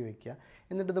മാറ്റി വയ്ക്കുക.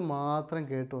 എന്നിട്ട് ഇത് മാത്രം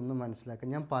കേട്ട് ഒന്നും മനസ്സിലാക്കുക.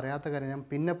 ഞാൻ പറയാത്ത കാര്യം ഞാൻ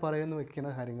പിന്നെ പറയുമെന്ന്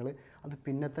വെക്കുന്ന കാര്യങ്ങൾ അത്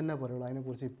പിന്നെ തന്നെ പറയുള്ളൂ.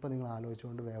 അതിനെക്കുറിച്ച് ഇപ്പോൾ നിങ്ങൾ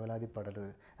ആലോചിച്ചുകൊണ്ട്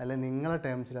വേവലാതിപ്പെടരുത്. അല്ലെങ്കിൽ നിങ്ങളെ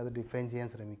ടേംസിൽ അത് ഡിഫൈൻ ചെയ്യാൻ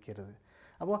ശ്രമിക്കരുത്.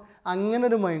 അപ്പോൾ അങ്ങനെ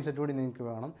ഒരു മൈൻഡ് സെറ്റ് കൂടി നിങ്ങൾക്ക്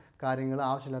വേണം. കാര്യങ്ങൾ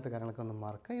ആവശ്യമില്ലാത്ത കാര്യങ്ങളൊക്കെ ഒന്ന്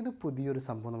മറക്കുക. ഇത് പുതിയൊരു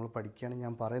സംഭവം നമ്മൾ പഠിക്കുകയാണ്.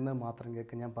 ഞാൻ പറയുന്നത് മാത്രം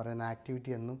കേൾക്കുക. ഞാൻ പറയുന്ന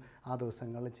ആക്ടിവിറ്റി എന്നും ആ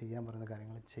ദിവസങ്ങളിൽ ചെയ്യാൻ പറയുന്ന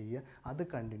കാര്യങ്ങൾ ചെയ്യുക. അത്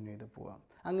കണ്ടിന്യൂ ചെയ്ത് പോകാം.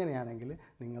 അങ്ങനെയാണെങ്കിൽ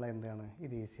നിങ്ങളെന്താണ്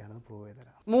ഇത് ഈസിയാണെന്ന് പ്രൂവ് ചെയ്ത്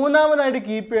തരാം. മൂന്നാമതായിട്ട്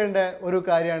കീപ്പ് ചെയ്യേണ്ട ഒരു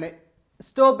കാര്യമാണ്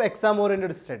സ്റ്റോപ്പ് എക്സാം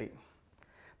ഓറിയൻറ്റഡ് സ്റ്റഡി.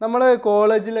 നമ്മൾ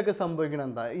കോളേജിലൊക്കെ സംഭവിക്കണം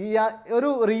എന്താ, ഈ ഒരു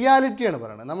റിയാലിറ്റിയാണ്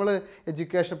പറയുന്നത്. നമ്മൾ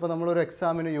എഡ്യൂക്കേഷൻ, ഇപ്പോൾ നമ്മളൊരു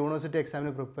എക്സാമിന് യൂണിവേഴ്സിറ്റി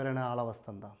എക്സാമിന് പ്രിപ്പയർ ചെയ്യുന്ന ആളവസ്ഥ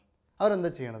എന്താ,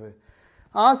 അവരെന്താ ചെയ്യണത്,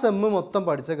 ആ സെമ്മ് മൊത്തം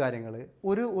പഠിച്ച കാര്യങ്ങൾ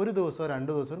ഒരു ദിവസമോ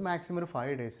 2 ദിവസമോ മാക്സിമം ഒരു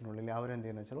 5 daysനുള്ളിൽ അവരെന്ത്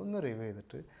ചെയ്യുന്നത് വെച്ചാൽ ഒന്ന് റിവ്യൂ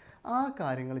ചെയ്തിട്ട് ആ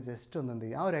കാര്യങ്ങൾ ജസ്റ്റ് ഒന്ന് എന്ത്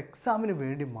ചെയ്യുക, ആ ഒരു എക്സാമിന്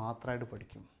വേണ്ടി മാത്രമായിട്ട്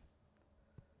പഠിക്കും.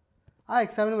 ആ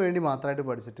എക്സാമിന് വേണ്ടി മാത്രമായിട്ട്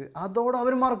പഠിച്ചിട്ട് അതോടെ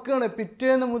അവർ മറക്കുകയാണ്.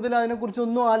 പിറ്റേന്ന് മുതൽ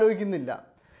അതിനെക്കുറിച്ചൊന്നും ആലോചിക്കുന്നില്ല.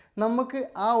 നമുക്ക്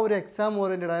ആ ഒരു എക്സാം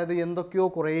ഓറിയൻറ്റഡ്, അതായത് എന്തൊക്കെയോ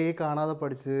കുറേ കാണാതെ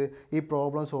പഠിച്ച് ഈ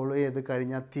പ്രോബ്ലം സോൾവ് ചെയ്ത്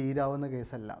കഴിഞ്ഞാൽ തീരാവുന്ന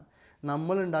കേസല്ല.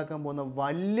 നമ്മൾ ഉണ്ടാക്കാൻ പോകുന്ന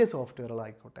വലിയ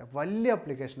സോഫ്റ്റ്വെയറുകളായിക്കോട്ടെ, വലിയ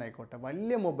ആപ്ലിക്കേഷൻ ആയിക്കോട്ടെ,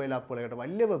 വലിയ മൊബൈൽ ആപ്പുകളായിക്കോട്ടെ,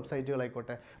 വലിയ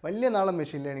വെബ്സൈറ്റുകളായിക്കോട്ടെ, വലിയ നാളെ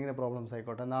മെഷീൻ ലേണിങ്ങിൻ്റെ പ്രോബ്ലംസ്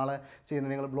ആയിക്കോട്ടെ, നാളെ ചെയ്യുന്ന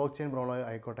നിങ്ങൾ ബ്ലോക്ക് ചെയിൻ പ്രോബ്ലം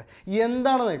ആയിക്കോട്ടെ,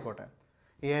 എന്താണെന്നായിക്കോട്ടെ,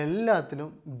 എല്ലാത്തിലും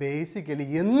ബേസിക്കലി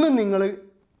എന്നും നിങ്ങൾ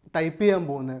ടൈപ്പ് ചെയ്യാൻ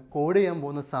പോകുന്ന, കോഡ് ചെയ്യാൻ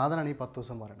പോകുന്ന സാധനമാണ് ഈ 10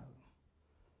 ദിവസം പറയുന്നത്.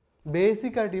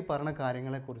 ബേസിക്കായിട്ട് ഈ പറഞ്ഞ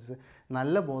കാര്യങ്ങളെക്കുറിച്ച്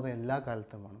നല്ല ബോധം എല്ലാ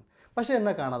കാലത്തും വേണം. പക്ഷേ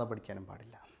എന്നാൽ കാണാതെ പഠിക്കാനും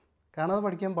പാടില്ല. കാണാതെ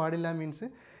പഠിക്കാൻ പാടില്ല മീൻസ്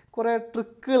കുറേ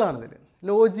ട്രിക്കുകളാണിതിൽ,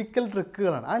 ലോജിക്കൽ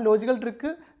ട്രിക്കുകളാണ്. ആ ലോജിക്കൽ ട്രിക്ക്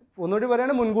ഒന്നുകൂടി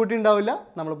പറയുകയാണെങ്കിൽ മുൻകൂട്ടി ഉണ്ടാവില്ല,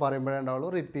 നമ്മൾ പറയുമ്പോഴേ ഉണ്ടാവുള്ളൂ,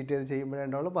 റിപ്പീറ്റ് ചെയ്ത് ചെയ്യുമ്പോഴേ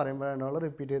ഉണ്ടാവുള്ളൂ, പറയുമ്പോഴേ ഉണ്ടാവുള്ളൂ,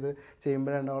 റിപ്പീറ്റ് ചെയ്ത്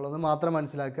ചെയ്യുമ്പോഴേ ഉണ്ടാവുള്ളൂ എന്ന് മാത്രം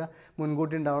മനസ്സിലാക്കുക.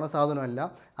 മുൻകൂട്ടി ഉണ്ടാവുന്ന സാധനമല്ല.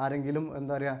 ആരെങ്കിലും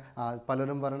എന്താ പറയുക,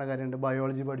 പലരും പറയുന്ന കാര്യമുണ്ട്,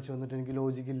 ബയോളജി പഠിച്ച് വന്നിട്ട് എനിക്ക്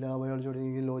ലോജിക്കില്ല, ബയോളജി പഠിച്ച്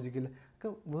എനിക്ക് ലോജിക്കില്ല, ഒക്കെ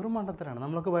വെറും മണ്ടത്തരാണ്.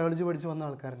 നമ്മളൊക്കെ ബയോളജി പഠിച്ച് വന്ന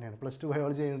ആൾക്കാർ തന്നെയാണ്. +2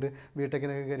 ബയോളജി കഴിഞ്ഞിട്ട്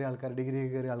ബിടെക്കിനൊക്കെ കയറിയ ആൾക്കാർ,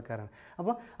 ഡിഗ്രിക്ക് കയറിയ ആൾക്കാരാണ്.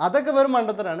 അപ്പോൾ അതൊക്കെ വെറും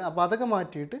മണ്ടത്തരാണ്. അപ്പോൾ അതൊക്കെ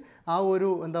മാറ്റിയിട്ട് ആ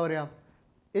ഒരു എന്താ പറയുക,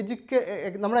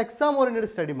 നമ്മുടെ എക്സാം ഓറിയൻറ്റഡ്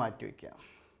സ്റ്റഡി മാറ്റി വയ്ക്കുക.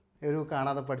 ഒരു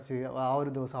കാണാതെ പഠിച്ച് ആ ഒരു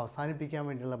ദിവസം അവസാനിപ്പിക്കാൻ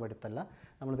വേണ്ടിയുള്ള പഠിത്തമല്ല,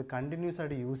 നമ്മളിത് കണ്ടിന്യൂസ്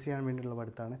ആയിട്ട് യൂസ് ചെയ്യാൻ വേണ്ടിയുള്ള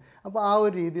പഠിത്തമാണ്. അപ്പോൾ ആ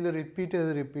ഒരു രീതിയിൽ റിപ്പീറ്റ്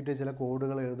ചെയ്ത് ചില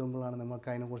കോഡുകൾ എഴുതുമ്പോഴാണ് നമുക്ക്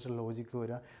അതിനെക്കുറിച്ചുള്ള ലോജിക്ക്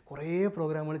വരിക. കുറേ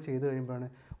പ്രോഗ്രാമുകൾ ചെയ്ത് കഴിയുമ്പോഴാണ്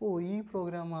ഈ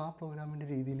പ്രോഗ്രാം ആ പ്രോഗ്രാമിൻ്റെ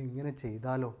രീതിയിൽ ഇങ്ങനെ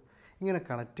ചെയ്താലോ, ഇങ്ങനെ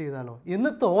കണക്ട് ചെയ്താലോ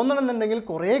എന്ന് തോന്നണമെന്നുണ്ടെങ്കിൽ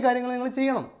കുറേ കാര്യങ്ങൾ നിങ്ങൾ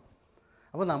ചെയ്യണം.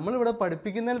 അപ്പോൾ നമ്മളിവിടെ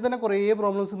പഠിപ്പിക്കുന്നതിൽ തന്നെ കുറേ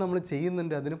പ്രോബ്ലംസ് നമ്മൾ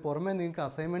ചെയ്യുന്നുണ്ട്. അതിന് പുറമെ നിങ്ങൾക്ക്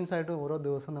അസൈൻമെൻറ്റ്സ് ആയിട്ട് ഓരോ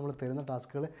ദിവസം നമ്മൾ തരുന്ന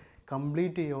ടാസ്കുകൾ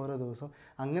കംപ്ലീറ്റ് ചെയ്യുക ഓരോ ദിവസം.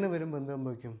 അങ്ങനെ വരുമ്പോൾ എന്ത്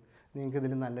സംഭവിക്കും, നിങ്ങൾക്ക്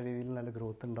ഇതിൽ നല്ല രീതിയിൽ നല്ല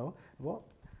ഗ്രോത്ത് ഉണ്ടാവും. അപ്പോൾ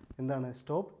എന്താണ്,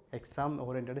 stop exam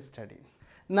oriented study.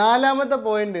 4ാമത്തെ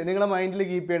point നിങ്ങളുടെ മൈൻഡിൽ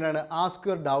കീപ്പ് ചെയ്യേണ്ടതാണ് ആസ്ക്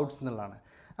യുവർ ഡൗട്ട്സ് എന്നുള്ളതാണ്.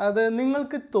 അത്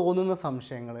നിങ്ങൾക്ക് തോന്നുന്ന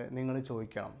സംശയങ്ങൾ നിങ്ങൾ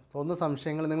ചോദിക്കണം. തോന്നുന്ന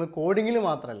സംശയങ്ങൾ നിങ്ങൾ കോഡിങ്ങിൽ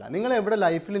മാത്രമല്ല, നിങ്ങൾ എവിടെ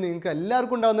ലൈഫിൽ നിങ്ങൾക്ക്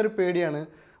എല്ലാവർക്കും ഉണ്ടാകുന്നൊരു പേടിയാണ്.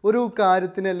 ഒരു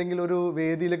കാര്യത്തിന് അല്ലെങ്കിൽ ഒരു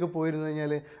വേദിയിലൊക്കെ പോയിരുന്നു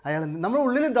കഴിഞ്ഞാൽ നമ്മുടെ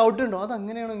ഉള്ളിൽ ഡൗട്ട് ഉണ്ടോ, അത്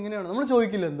അങ്ങനെയാണോ ഇങ്ങനെയാണോ, നമ്മൾ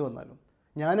ചോദിക്കില്ല എന്ത് വന്നാലും.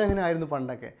 ഞാനും അങ്ങനെ ആയിരുന്നു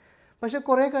പണ്ടൊക്കെ. പക്ഷേ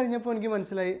കുറേ കഴിഞ്ഞപ്പോൾ എനിക്ക്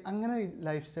മനസ്സിലായി അങ്ങനെ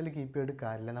ലൈഫ് സ്റ്റൈൽ കീപ്പ് ചെയ്തിട്ട്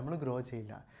കാര്യമില്ല, നമ്മൾ ഗ്രോ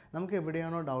ചെയ്യില്ല. നമുക്ക്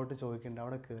എവിടെയാണോ ഡൗട്ട് ചോദിക്കേണ്ടത്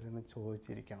അവിടെ കയറി നിന്ന്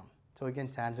ചോദിച്ചിരിക്കണം, ചോദിക്കാൻ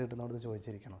ചാൻസ് കിട്ടുന്നവിടെ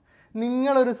ചോദിച്ചിരിക്കണം.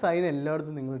 നിങ്ങളൊരു സൈൻ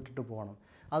എല്ലായിടത്തും നിങ്ങൾ ഇട്ടിട്ട് പോകണം.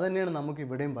 അതുതന്നെയാണ് നമുക്ക്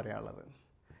ഇവിടെയും പറയാനുള്ളത്.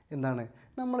 എന്താണ്,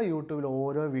 നമ്മൾ യൂട്യൂബിൽ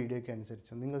ഓരോ വീഡിയോയ്ക്ക്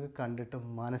അനുസരിച്ചും നിങ്ങൾക്ക് കണ്ടിട്ട്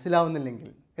മനസ്സിലാവുന്നില്ലെങ്കിൽ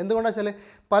എന്തുകൊണ്ടാണെന്ന് വെച്ചാൽ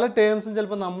പല ടേംസും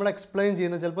ചിലപ്പോൾ നമ്മൾ എക്സ്പ്ലെയിൻ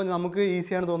ചെയ്യുന്നത് ചിലപ്പോൾ നമുക്ക്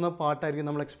ഈസിയാണ് തോന്നുന്ന പാട്ടായിരിക്കും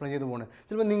നമ്മൾ എക്സ്പ്ലെയിൻ ചെയ്ത് പോകുന്നത്.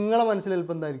 ചിലപ്പോൾ നിങ്ങളെ മനസ്സിൽ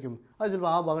ചിലപ്പോൾ എന്തായിരിക്കും, അത്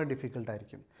ചിലപ്പോൾ ആ ഭാഗം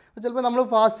ഡിഫിക്കൽട്ടായിരിക്കും. അപ്പോൾ ചിലപ്പോൾ നമ്മൾ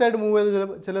ഫാസ്റ്റായിട്ട് മൂവ്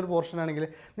ചെയ്ത് ചിലൊരു പോർഷൻ ആണെങ്കിൽ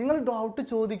നിങ്ങൾ ഡൗട്ട്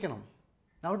ചോദിക്കണം,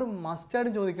 ഡൗട്ട്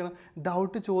മസ്റ്റായിട്ടും ചോദിക്കണം.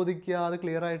 ഡൗട്ട് ചോദിക്കുക, അത്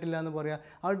ക്ലിയർ ആയിട്ടില്ല എന്ന് പറയുക.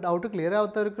 ആ ഡൗട്ട് ക്ലിയർ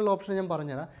ആവാത്തവർക്കുള്ള ഓപ്ഷൻ ഞാൻ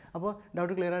പറഞ്ഞുതരാം. അപ്പോൾ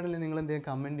ഡൗട്ട് ക്ലിയർ ആയിട്ടില്ല നിങ്ങൾ എന്ത് ചെയ്യണം,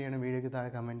 കമൻറ്റ് ചെയ്യണം, വീഡിയോയ്ക്ക് താഴെ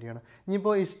കമൻറ്റ് ചെയ്യണം.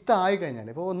 ഇനിയിപ്പോൾ ഇഷ്ടമായി കഴിഞ്ഞാൽ,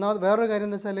 ഇപ്പോൾ വേറൊരു കാര്യം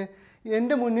എന്താ വെച്ചാൽ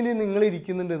എൻ്റെ മുന്നിൽ നിങ്ങൾ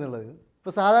ഇരിക്കുന്നുണ്ട് എന്നുള്ളത്.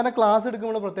 ഇപ്പോൾ സാധാരണ ക്ലാസ്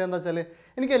എടുക്കുമ്പോൾ പ്രത്യേകം എന്താ വെച്ചാൽ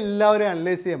എനിക്ക് എല്ലാവരെയും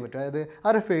അനലൈസ് ചെയ്യാൻ പറ്റും. അതായത്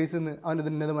അവരുടെ ഫേസിൽ നിന്ന് അവന്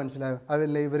ഇന്നത് മനസ്സിലായോ,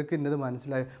 അതല്ല ഇവർക്ക് ഇന്നത്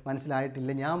മനസ്സിലായോ,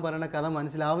 മനസ്സിലായിട്ടില്ല, ഞാൻ പറയുന്ന കഥ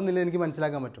മനസ്സിലാവുന്നില്ല എനിക്ക്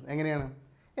മനസ്സിലാക്കാൻ പറ്റും. എങ്ങനെയാണ്,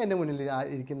 എൻ്റെ മുന്നിൽ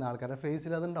ഇരിക്കുന്ന ആൾക്കാരുടെ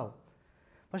ഫേസിൽ അതുണ്ടാവും.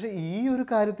 പക്ഷേ ഈ ഒരു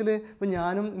കാര്യത്തിൽ ഇപ്പോൾ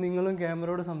ഞാനും നിങ്ങളും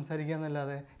ക്യാമറയോട് സംസാരിക്കുക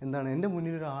എന്നല്ലാതെ എന്താണ്, എൻ്റെ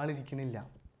മുന്നിൽ ഒരാളിരിക്കണില്ല,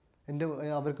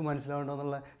 അവർക്ക് മനസ്സിലാവുണ്ടോ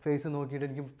എന്നുള്ള ഫേസ് നോക്കിയിട്ട്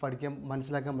എനിക്ക്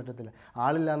മനസ്സിലാക്കാൻ പറ്റത്തില്ല.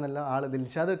 ആളില്ല എന്നല്ല,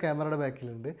 ദിൽഷാദ് ക്യാമറയുടെ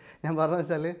ബാക്കിലുണ്ട്. ഞാൻ പറഞ്ഞതെന്ന്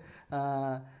വെച്ചാൽ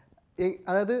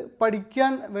അതായത്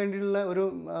പഠിക്കാൻ വേണ്ടിയുള്ള ഒരു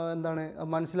എന്താണ്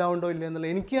മനസ്സിലാവുണ്ടോ ഇല്ല എന്നുള്ള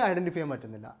എനിക്ക് ഐഡൻറ്റിഫൈ ചെയ്യാൻ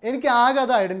പറ്റുന്നില്ല. എനിക്ക് ആകെ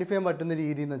അത് ഐഡൻറ്റിഫൈ ചെയ്യാൻ പറ്റുന്ന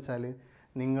രീതി എന്ന് വെച്ചാൽ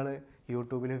നിങ്ങൾ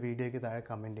യൂട്യൂബിലെ വീഡിയോയ്ക്ക് താഴെ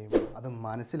കമൻറ്റ് ചെയ്യുമ്പോൾ അത്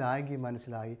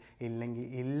മനസ്സിലായി ഇല്ലെങ്കിൽ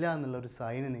ഇല്ല എന്നുള്ളൊരു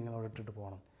സൈന് നിങ്ങളവിടെ ഇട്ടിട്ട്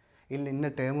പോകണം. ഇല്ല ഇന്ന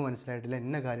ടേം മനസ്സിലായിട്ടില്ല,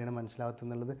 ഇന്ന കാര്യമാണ്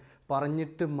മനസ്സിലാകത്തുന്നുള്ളത്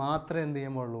പറഞ്ഞിട്ട് മാത്രമേ എന്ത്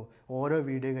ചെയ്യാൻ പാടുള്ളൂ, ഓരോ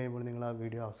വീഡിയോ കഴിയുമ്പോൾ നിങ്ങൾ ആ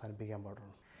വീഡിയോ അവസാനിപ്പിക്കാൻ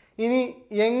പാടുള്ളൂ. ഇനി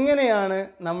എങ്ങനെയാണ്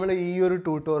നമ്മൾ ഈ ഒരു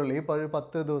ട്യൂട്ടോറിയൽ, ഈ ഒരു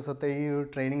 10 ദിവസത്തെ ഈ ഒരു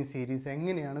ട്രെയിനിങ് സീരീസ്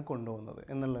എങ്ങനെയാണ് കൊണ്ടുപോകുന്നത്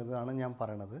എന്നുള്ളതാണ് ഞാൻ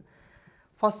പറയണത്.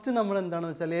 ഫസ്റ്റ് നമ്മൾ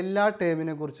എന്താണെന്ന് വെച്ചാൽ എല്ലാ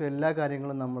ടേമിനെ കുറിച്ചും എല്ലാ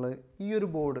കാര്യങ്ങളും നമ്മൾ ഈ ഒരു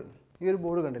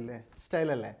ബോർഡ് കണ്ടില്ലേ,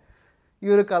 സ്റ്റൈലല്ലേ, ഈ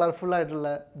ഒരു കളർഫുള്ളായിട്ടുള്ള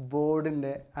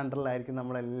ബോർഡിൻ്റെ അണ്ടറിലായിരിക്കും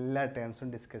നമ്മളെല്ലാ ടേംസും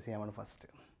ഡിസ്കസ് ചെയ്യാൻ ഫസ്റ്റ്.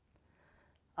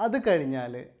 അത്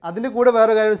കഴിഞ്ഞാൽ അതിൻ്റെ കൂടെ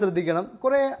വേറെ കാര്യം ശ്രദ്ധിക്കണം,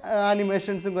 കുറേ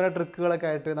ആനിമേഷൻസും കുറേ ട്രിക്കുകളൊക്കെ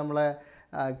ആയിട്ട് നമ്മളെ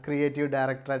ക്രിയേറ്റീവ്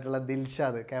ഡയറക്ടറായിട്ടുള്ള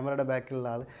ദിൽഷാദ് ക്യാമറയുടെ ബാക്കിലുള്ള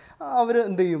ആൾ, അവർ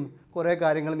എന്ത് ചെയ്യും, കുറേ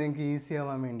കാര്യങ്ങൾ നിങ്ങൾക്ക് ഈസി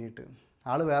ആവാൻ വേണ്ടിയിട്ട്,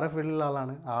 ആൾ വേറെ ഫീൽഡിലുള്ള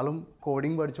ആളാണ്, ആളും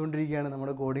കോഡിങ് പഠിച്ചുകൊണ്ടിരിക്കുകയാണ്,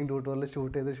 നമ്മുടെ കോഡിങ് ട്യൂട്ടോറിയൽ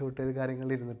ഷൂട്ട് ചെയ്ത്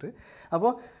കാര്യങ്ങളിൽ ഇരുന്നിട്ട്.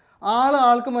 അപ്പോൾ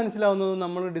ആൾക്ക് മനസ്സിലാവുന്നത്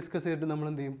നമ്മൾ ഡിസ്കസ് ചെയ്തിട്ട് നമ്മൾ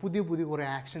എന്ത് ചെയ്യും, പുതിയ കുറേ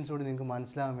ആക്ഷൻസോട് നിങ്ങൾക്ക്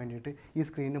മനസ്സിലാവാൻ വേണ്ടിയിട്ട് ഈ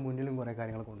സ്ക്രീനിൻ്റെ മുന്നിലും കുറേ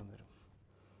കാര്യങ്ങൾ കൊണ്ടുവരും.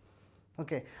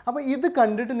 ഓക്കെ, അപ്പോൾ ഇത്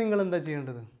കണ്ടിട്ട് നിങ്ങൾ എന്താ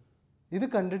ചെയ്യേണ്ടത്, ഇത്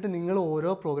കണ്ടിട്ട് നിങ്ങൾ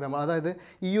ഓരോ പ്രോഗ്രാം, അതായത്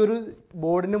ഈ ഒരു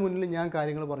ബോർഡിൻ്റെ മുന്നിൽ ഞാൻ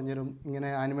കാര്യങ്ങൾ പറഞ്ഞുതരും, ഇങ്ങനെ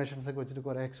ആനിമേഷൻസൊക്കെ വെച്ചിട്ട്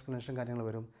കുറേ എക്സ്പ്ലനേഷൻ കാര്യങ്ങൾ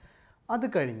വരും. അത്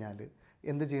കഴിഞ്ഞാൽ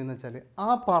എന്ത് ചെയ്യുന്നത് വെച്ചാൽ ആ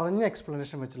പറഞ്ഞ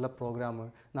എക്സ്പ്ലനേഷൻ വെച്ചുള്ള പ്രോഗ്രാം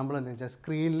നമ്മൾ എന്താ വെച്ചാൽ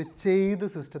സ്ക്രീനിൽ ചെയ്ത്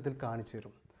സിസ്റ്റത്തിൽ കാണിച്ചു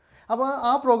തരും. അപ്പോൾ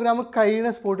ആ പ്രോഗ്രാം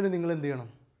കഴിയുന്ന സ്പോട്ടിൽ നിങ്ങൾ എന്ത് ചെയ്യണം,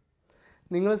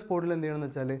 നിങ്ങൾ സ്പോട്ടിൽ എന്ത് ചെയ്യണമെന്ന്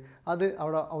വെച്ചാൽ അത്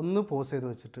അവിടെ ഒന്ന് പോസ് ചെയ്ത്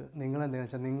വെച്ചിട്ട് നിങ്ങൾ എന്ത് ചെയ്യണമെന്ന്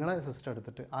വെച്ചാൽ നിങ്ങളെ സിസ്റ്റം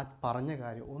എടുത്തിട്ട് ആ പറഞ്ഞ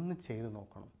കാര്യം ഒന്ന് ചെയ്ത്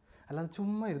നോക്കണം. അല്ലാതെ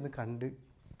ചുമ്മാ ഇരുന്ന്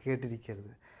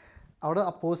കേട്ടിരിക്കരുത്. അവിടെ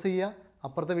പോസ് ചെയ്യുക,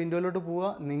 അപ്പുറത്തെ വിൻഡോയിലോട്ട് പോവുക,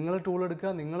 നിങ്ങൾ ടൂൾ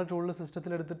എടുക്കുക, നിങ്ങളെ ടൂളിൽ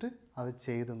സിസ്റ്റത്തിലെടുത്തിട്ട് അത്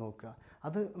ചെയ്ത് നോക്കുക.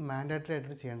 അത് മാൻഡേറ്ററി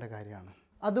ആയിട്ട് ചെയ്യേണ്ട കാര്യമാണ്.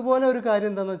 അതുപോലെ ഒരു കാര്യം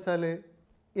എന്താണെന്ന് വെച്ചാൽ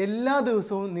എല്ലാ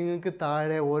ദിവസവും നിങ്ങൾക്ക്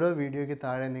താഴെ ഓരോ വീഡിയോയ്ക്ക്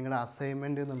താഴെ നിങ്ങളുടെ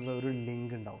അസൈൻമെൻറ്റ് എന്നുള്ള ഒരു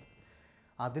ലിങ്ക് ഉണ്ടാവും.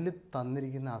 അതിൽ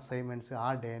തന്നിരിക്കുന്ന അസൈൻമെൻറ്റ്സ് ആ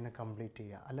ഡേനെ കംപ്ലീറ്റ്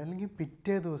ചെയ്യുക. അല്ലെങ്കിൽ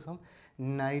പിറ്റേ ദിവസം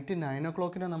നൈറ്റ് 9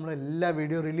 o'clock നമ്മൾ എല്ലാ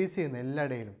വീഡിയോ റിലീസ് ചെയ്യുന്നത് എല്ലാ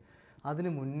ഡേയിലും. അതിന്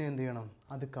മുന്നേ എന്ത് ചെയ്യണം,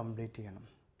 അത് കംപ്ലീറ്റ് ചെയ്യണം.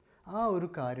 ആ ഒരു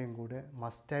കാര്യം കൂടെ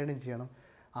മസ്റ്റായിട്ടും ചെയ്യണം.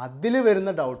 അതിൽ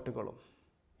വരുന്ന ഡൗട്ടുകളും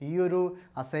ഈ ഒരു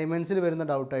അസൈൻമെൻറ്റ്സിൽ വരുന്ന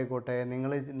ഡൗട്ടായിക്കോട്ടെ,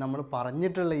 നമ്മൾ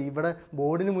പറഞ്ഞിട്ടുള്ള ഇവിടെ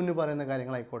ബോർഡിന് മുന്നിൽ പറയുന്ന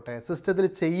കാര്യങ്ങളായിക്കോട്ടെ, സിസ്റ്റത്തിൽ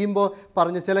ചെയ്യുമ്പോൾ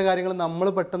പറഞ്ഞ ചില കാര്യങ്ങൾ നമ്മൾ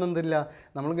പെട്ടെന്ന് എന്തില്ല,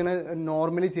 നമ്മളിങ്ങനെ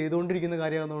നോർമലി ചെയ്തുകൊണ്ടിരിക്കുന്ന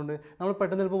കാര്യമാകുന്നതുകൊണ്ട് നമ്മൾ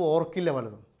പെട്ടെന്ന് ചിലപ്പോൾ ഓർക്കില്ല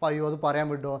പലതും. അപ്പോൾ അയ്യോ അത് പറയാൻ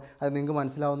വിട്ടോ, അത് നിങ്ങൾക്ക്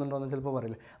മനസ്സിലാവുന്നുണ്ടോ എന്ന് ചിലപ്പോൾ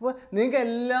പറയില്ല. അപ്പോൾ നിങ്ങൾക്ക്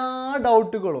എല്ലാ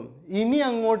ഡൗട്ടുകളും ഇനി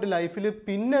അങ്ങോട്ട് ലൈഫിൽ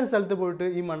പിന്നെ ഒരു സ്ഥലത്ത് പോയിട്ട്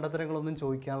ഈ മണ്ടത്തരങ്ങളൊന്നും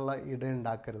ചോദിക്കാനുള്ള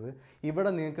ഇടയുണ്ടാക്കരുത്. ഇവിടെ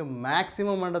നിങ്ങൾക്ക്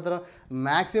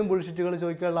മാക്സിമം ബുൾഷിറ്റുകൾ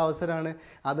ചോദിക്കാനുള്ള അവസരമാണ്.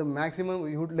 അത് മാക്സിമം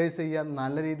യൂട്ടിലൈസ് ചെയ്യുക,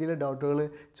 നല്ല രീതിയിൽ ഡൗട്ടുകൾ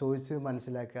ചോദിച്ച്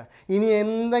മനസ്സിലാക്കുക. ഇനി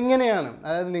എന്തെങ്ങനെയാണ്,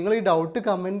 അതായത് നിങ്ങൾ ഈ ഡൗട്ട്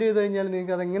കമൻറ്റ് ചെയ്ത് കഴിഞ്ഞാൽ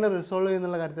നിങ്ങൾക്ക് അതെങ്ങനെ റിസോൾവ്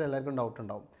ചെയ്യുന്നുള്ള കാര്യത്തിൽ എല്ലാവർക്കും ഡൗട്ട്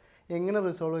ഉണ്ടാവും. എങ്ങനെ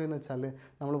റിസോൾവ് ചെയ്യുന്ന വെച്ചാൽ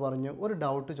നമ്മൾ പറഞ്ഞു, ഒരു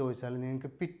ഡൗട്ട് ചോദിച്ചാൽ നിങ്ങൾക്ക്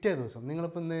പിറ്റേ ദിവസം,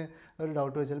 നിങ്ങളിപ്പോൾ ഇന്ന് ഒരു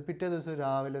ഡൗട്ട് ചോദിച്ചാൽ പിറ്റേ ദിവസം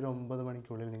രാവിലെ ഒരു 9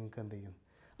 മണിക്കുള്ളിൽ നിങ്ങൾക്ക് എന്ത് ചെയ്യും,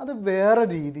 അത് വേറെ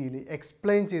രീതിയിൽ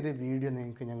എക്സ്പ്ലെയിൻ ചെയ്ത വീഡിയോ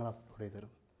നിങ്ങൾക്ക് ഞങ്ങൾ അപ്ലോഡ് ചെയ്ത്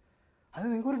തരും. അത്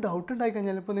നിങ്ങൾക്കൊരു ഡൗട്ട് ഉണ്ടായി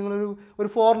കഴിഞ്ഞാൽ, ഇപ്പോൾ നിങ്ങളൊരു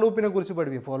ഫോർ ലൂപ്പിനെ കുറിച്ച്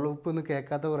പഠിപ്പിക്കും, ഫോർ ലൂപ്പ് ഒന്ന്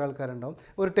കേൾക്കാത്ത കുറേ ആൾക്കാരുണ്ടാവും,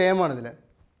 ഒരു ടേമാണിതിൽ.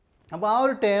 അപ്പോൾ ആ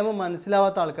ഒരു ടേം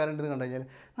മനസ്സിലാവാത്ത ആൾക്കാരുണ്ടെന്ന് കണ്ടു കഴിഞ്ഞാൽ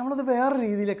നമ്മളത് വേറെ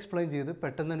രീതിയിൽ എക്സ്പ്ലെയിൻ ചെയ്ത്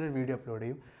പെട്ടെന്ന് തന്നെ ഒരു വീഡിയോ അപ്ലോഡ്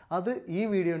ചെയ്യും. അത് ഈ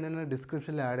വീഡിയോൻ്റെ തന്നെ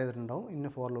ഡിസ്ക്രിപ്ഷനിൽ ആഡ് ചെയ്തിട്ടുണ്ടാവും. ഇന്ന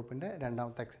ഫോർ ലൂപ്പിൻ്റെ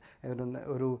രണ്ടാമത്തെ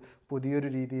ഒരു പുതിയൊരു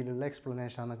രീതിയിലുള്ള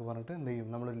എക്സ്പ്ലനേഷൻ എന്നൊക്കെ പറഞ്ഞിട്ട് എന്ത് ചെയ്യും,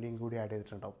 നമ്മളൊരു ലിങ്ക് കൂടി ആഡ്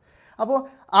ചെയ്തിട്ടുണ്ടാവും. അപ്പോൾ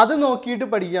അത് നോക്കിയിട്ട്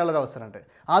പഠിക്കാനുള്ളൊരു അവസരമുണ്ട്.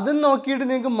 അതും നോക്കിയിട്ട്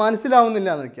നിങ്ങൾക്ക് മനസ്സിലാവുന്നില്ല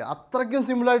എന്ന് വയ്ക്കുക, അത്രയ്ക്കും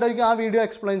സിമ്പിളായിട്ടായിരിക്കും ആ വീഡിയോ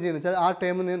എക്സ്പ്ലെയിൻ ചെയ്യുന്നത്. വെച്ചാൽ ആ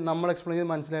ടൈം നമ്മൾ എക്സ്പ്ലെയിൻ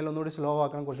ചെയ്ത് മനസ്സിലായാലും ഒന്നുകൂടി സ്ലോ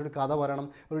ആക്കണം, കുറച്ചുകൂടി കഥ പറയണം,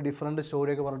 ഒരു ഡിഫറൻറ്റ്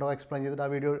സ്റ്റോറിയൊക്കെ പറഞ്ഞിട്ടോ എക്സ്പ്ലെയിൻ ചെയ്തിട്ട് ആ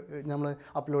വീഡിയോ നമ്മൾ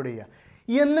അപ്ലോഡ് ചെയ്യുക.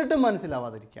 എന്നിട്ട്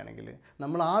മനസ്സിലാവാതിരിക്കുകയാണെങ്കിൽ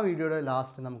നമ്മൾ ആ വീഡിയോയുടെ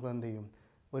ലാസ്റ്റ് നമുക്ക് എന്ത് ചെയ്യും,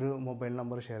 ഒരു മൊബൈൽ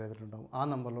നമ്പർ ഷെയർ ചെയ്തിട്ടുണ്ടാവും. ആ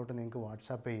നമ്പറിലോട്ട് നിങ്ങൾക്ക്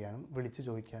വാട്സാപ്പ് ചെയ്യാനും വിളിച്ച്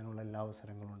ചോദിക്കാനുള്ള എല്ലാ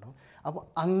അവസരങ്ങളും ഉണ്ടാവും. അപ്പോൾ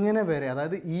അങ്ങനെ വരെ,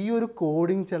 അതായത് ഈ ഒരു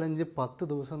കോഡിംഗ് ചലഞ്ച്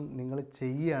 10 ദിവസം നിങ്ങൾ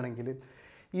ചെയ്യുകയാണെങ്കിൽ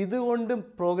ഇതുകൊണ്ട്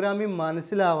പ്രോഗ്രാമിംഗ്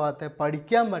മനസ്സിലാവാത്ത,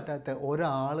 പഠിക്കാൻ പറ്റാത്ത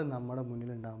ഒരാൾ നമ്മുടെ മുന്നിൽ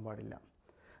ഉണ്ടാകാൻ പാടില്ല.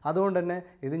 അതുകൊണ്ട് തന്നെ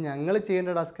ഇത് ഞങ്ങൾ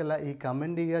ചെയ്യേണ്ട ടാസ്കല്ല. ഈ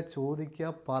കമൻറ്റ് ചെയ്യുക,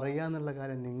 ചോദിക്കുക, പറയുക എന്നുള്ള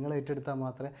കാര്യം നിങ്ങൾ ഏറ്റെടുത്താൽ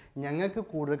മാത്രമേ ഞങ്ങൾക്ക്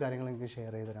കൂടുതൽ കാര്യങ്ങൾ നിങ്ങൾക്ക്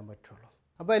ഷെയർ ചെയ്ത് തരാൻ പറ്റുള്ളൂ.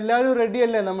 അപ്പോൾ എല്ലാവരും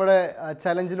റെഡിയല്ലേ നമ്മുടെ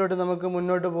ചലഞ്ചിലോട്ട് നമുക്ക്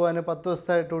മുന്നോട്ട് പോകാൻ, 10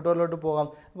 ദിവസത്തെ ട്യൂട്ടോറിയലോട്ട് പോകാം.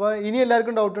 അപ്പോൾ ഇനി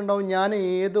എല്ലാവർക്കും ഡൗട്ട് ഉണ്ടാവും, ഞാൻ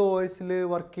ഏത് OS-ൽ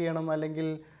വർക്ക് ചെയ്യണം, അല്ലെങ്കിൽ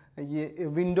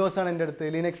വിൻഡോസ് ആണ് എൻ്റെ അടുത്ത്,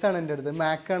 ലിനക്സ് ആണ് എൻ്റെ അടുത്ത്,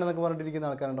 മാക് ആണെന്നൊക്കെ പറഞ്ഞിട്ടിരിക്കുന്ന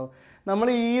ആൾക്കാരുണ്ടാവും. നമ്മൾ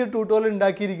ഈ ട്യൂട്ടോറിയൽ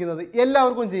ഉണ്ടാക്കിയിരിക്കുന്നത്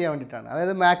എല്ലാവർക്കും ചെയ്യാൻ വേണ്ടിയിട്ടാണ്.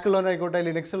 അതായത് മാക് ഉള്ളവരായിക്കോട്ടെ,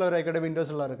 ലിനക്സ് ഉള്ളവരായിക്കോട്ടെ,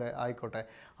 വിൻഡോസ് ഉള്ളവരൊക്കെ ആയിക്കോട്ടെ,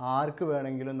 ആർക്ക്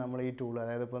വേണമെങ്കിലും നമ്മൾ ഈ ടൂൾ,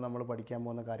 അതായത് ഇപ്പോൾ നമ്മൾ പഠിക്കാൻ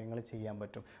പോകുന്ന കാര്യങ്ങൾ ചെയ്യാൻ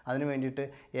പറ്റും. അതിന് വേണ്ടിയിട്ട്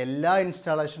എല്ലാ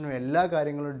ഇൻസ്റ്റാളേഷനും എല്ലാ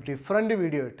കാര്യങ്ങളും ഡിഫറൻറ്റ്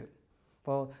വീഡിയോ ഇട്ട്,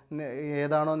 ഇപ്പോൾ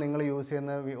ഏതാണോ നിങ്ങൾ യൂസ്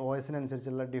ചെയ്യുന്ന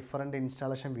OS-നനുസരിച്ചുള്ള ഡിഫറൻറ്റ്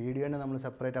ഇൻസ്റ്റാളേഷൻ വീഡിയോ തന്നെ നമ്മൾ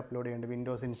സെപ്പറേറ്റ് അപ്ലോഡ് ചെയ്യുന്നുണ്ട്.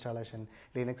 Windows installation,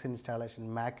 Linux installation,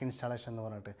 Mac installation എന്ന്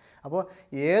പറഞ്ഞിട്ട്. അപ്പോൾ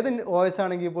ഏത് OS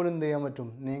ആണെങ്കിൽ പോലും എന്ത് ചെയ്യാൻ പറ്റും,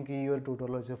 നിങ്ങൾക്ക് ഈ ഒരു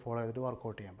ട്യൂട്ടോറിയൽ വെച്ച് ഫോളോ ചെയ്തിട്ട്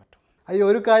വർക്കൗട്ട് ചെയ്യാൻ പറ്റും. അയ്യോ,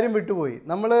 ഒരു കാര്യം വിട്ടുപോയി.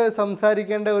 നമ്മൾ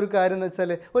സംസാരിക്കേണ്ട ഒരു കാര്യം എന്ന്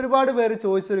വെച്ചാൽ, ഒരുപാട് പേര്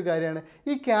ചോദിച്ചൊരു കാര്യമാണ്,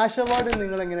 ഈ ക്യാഷ് അവാർഡ്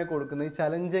നിങ്ങളെങ്ങനെ കൊടുക്കുന്നത്, ഈ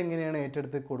ചലഞ്ച് എങ്ങനെയാണ്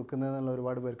ഏറ്റെടുത്ത് കൊടുക്കുന്നത് എന്നുള്ള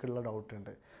ഒരുപാട് പേർക്കുള്ള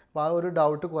ഡൗട്ടുണ്ട്. അപ്പോൾ ആ ഒരു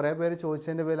ഡൗട്ട് കുറേ പേര്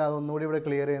ചോദിച്ചതിൻ്റെ പേരിൽ അതൊന്നുകൂടി ഇവിടെ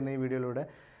ക്ലിയർ ചെയ്യുന്ന ഈ വീഡിയോയിലൂടെ.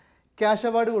 ക്യാഷ്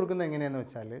അവാർഡ് കൊടുക്കുന്നത് എങ്ങനെയാണെന്ന്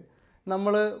വെച്ചാൽ,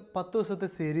 നമ്മൾ 10 ദിവസത്തെ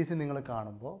സീരീസ് നിങ്ങൾ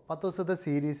കാണുമ്പോൾ 10 ദിവസത്തെ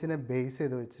സീരീസിനെ ബേസ്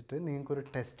ചെയ്ത് വെച്ചിട്ട് നിങ്ങൾക്കൊരു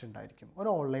ടെസ്റ്റ് ഉണ്ടായിരിക്കും. ഒരു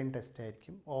ഓൺലൈൻ ടെസ്റ്റ്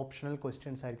ആയിരിക്കും, ഓപ്ഷണൽ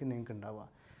ക്വസ്റ്റ്യൻസ് ആയിരിക്കും നിങ്ങൾക്ക് ഉണ്ടാവുക.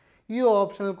 ഈ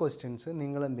ഓപ്ഷണൽ ക്വസ്റ്റ്യൻസ്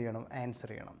നിങ്ങൾ എന്ത് ചെയ്യണം,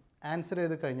 ആൻസർ ചെയ്യണം. ആൻസർ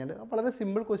ചെയ്ത് കഴിഞ്ഞാൽ വളരെ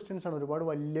സിമ്പിൾ ക്വസ്റ്റ്യൻസ് ആണ്, ഒരുപാട്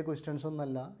വലിയ ക്വസ്റ്റ്യൻസ്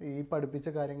ഒന്നുമല്ല. ഈ പഠിപ്പിച്ച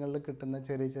കാര്യങ്ങളിൽ കിട്ടുന്ന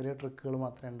ചെറിയ ചെറിയ ട്രിക്കുകൾ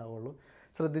മാത്രമേ ഉണ്ടാവുള്ളൂ.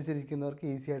 ശ്രദ്ധിച്ചിരിക്കുന്നവർക്ക്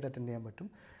ഈസി ആയിട്ട് അറ്റൻഡ് ചെയ്യാൻ പറ്റും.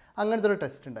 അങ്ങനത്തെ ഒരു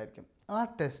ടെസ്റ്റ് ഉണ്ടായിരിക്കും. ആ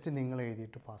ടെസ്റ്റ് നിങ്ങൾ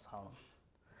എഴുതിയിട്ട് പാസ്സാവണം.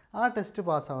 ആ ടെസ്റ്റ്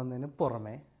പാസ്സാവുന്നതിന്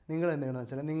പുറമെ നിങ്ങൾ എന്ത് ചെയ്യണമെന്ന്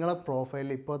വെച്ചാൽ, നിങ്ങളെ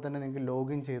പ്രൊഫൈലിൽ ഇപ്പോൾ തന്നെ നിങ്ങൾക്ക്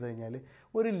ലോഗിൻ ചെയ്ത് കഴിഞ്ഞാൽ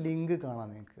ഒരു ലിങ്ക് കാണാം,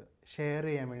 നിങ്ങൾക്ക് ഷെയർ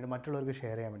ചെയ്യാൻ വേണ്ടി, മറ്റുള്ളവർക്ക്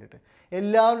ഷെയർ ചെയ്യാൻ വേണ്ടിയിട്ട്.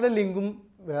 എല്ലാവരുടെ ലിങ്കും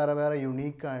വേറെ വേറെ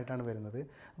യുണീക്കായിട്ടാണ് വരുന്നത്.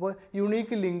 അപ്പോൾ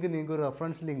യുണീക്ക് ലിങ്ക്, നിങ്ങൾക്ക് ഒരു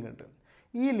റെഫറൻസ് ലിങ്ക് ഉണ്ട്.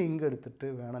 ഈ ലിങ്ക് എടുത്തിട്ട്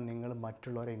വേണം നിങ്ങൾ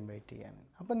മറ്റുള്ളവരെ ഇൻവൈറ്റ് ചെയ്യാൻ.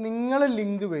 അപ്പോൾ നിങ്ങളെ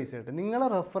ലിങ്ക് ബേസ് ചെയ്തിട്ട്, നിങ്ങളെ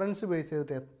റെഫറൻസ് ബേസ്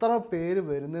ചെയ്തിട്ട് എത്ര പേര്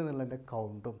വരുന്നതെന്നുള്ളതിൻ്റെ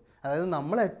കൗണ്ടും, അതായത്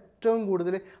നമ്മൾ ഏറ്റവും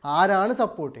കൂടുതൽ ആരാണ്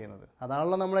സപ്പോർട്ട് ചെയ്യുന്നത്,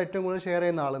 അതാണല്ലോ നമ്മൾ ഏറ്റവും കൂടുതൽ ഷെയർ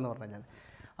ചെയ്യുന്ന ആളെന്ന് പറഞ്ഞു കഴിഞ്ഞാൽ,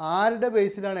 ആരുടെ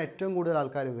ബേസിലാണ് ഏറ്റവും കൂടുതൽ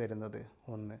ആൾക്കാർ വരുന്നത്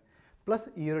ഒന്ന്, പ്ലസ്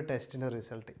ഈ ഒരു ടെസ്റ്റിൻ്റെ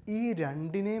റിസൾട്ട്, ഈ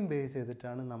രണ്ടിനെയും ബേസ്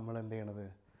ചെയ്തിട്ടാണ് നമ്മൾ എന്ത് ചെയ്യണത്,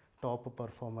 ടോപ്പ്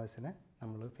പെർഫോമേഴ്സിനെ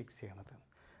നമ്മൾ ഫിക്സ് ചെയ്യണത്.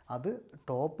 അത്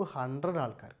ടോപ്പ് 100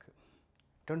 ആൾക്കാർക്ക്,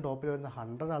 ഏറ്റവും ടോപ്പിൽ വരുന്ന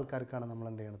 100 ആൾക്കാർക്കാണ് നമ്മൾ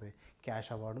എന്ത് ചെയ്യണത്,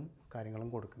 ക്യാഷ് അവാർഡും കാര്യങ്ങളും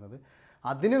കൊടുക്കുന്നത്.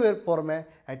 അതിന് പുറമെ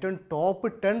ഏറ്റവും ടോപ്പ്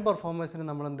 10 പെർഫോമേഴ്സിന്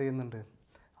നമ്മൾ എന്ത് ചെയ്യുന്നുണ്ട്,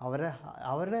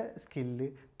 അവരുടെ സ്കില്ല്,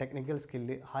 ടെക്നിക്കൽ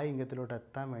സ്കില്ല് ഹൈ ഇംഗത്തിലോട്ട്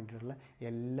എത്താൻ വേണ്ടിയിട്ടുള്ള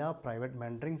എല്ലാ പ്രൈവറ്റ്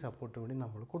മെൻറ്ററിങ് സപ്പോർട്ടും കൂടി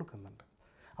നമ്മൾ കൊടുക്കുന്നുണ്ട്.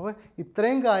 അപ്പോൾ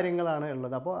ഇത്രയും കാര്യങ്ങളാണ്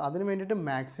ഉള്ളത്. അപ്പോൾ അതിന് വേണ്ടിയിട്ട്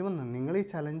മാക്സിമം നിങ്ങൾ ഈ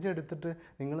ചലഞ്ച് എടുത്തിട്ട്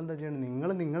നിങ്ങളെന്താ ചെയ്യണം,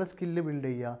 നിങ്ങളുടെ സ്കില്ല് ബിൽഡ്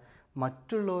ചെയ്യുക,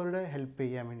 മറ്റുള്ളവരുടെ ഹെൽപ്പ്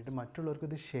ചെയ്യാൻ വേണ്ടിയിട്ട്, മറ്റുള്ളവർക്ക്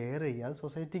ഇത് ഷെയർ ചെയ്യുക. അത്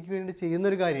സൊസൈറ്റിക്ക് വേണ്ടി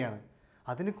ചെയ്യുന്നൊരു കാര്യമാണ്.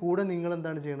 അതിന് കൂടെ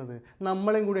നിങ്ങളെന്താണ് ചെയ്യണത്,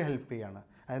 നമ്മളെയും കൂടി ഹെൽപ്പ് ചെയ്യുകയാണ്.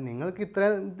 അതായത് നിങ്ങൾക്ക് ഇത്ര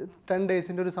 10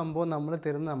 ഡേയ്സിൻ്റെ ഒരു സംഭവം നമ്മൾ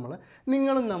തരുന്ന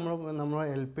നിങ്ങളും നമ്മളെ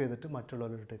ഹെൽപ്പ് ചെയ്തിട്ട്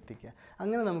മറ്റുള്ളവരോട്ട് എത്തിക്കുക.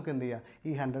 അങ്ങനെ നമുക്ക് എന്ത് ചെയ്യുക,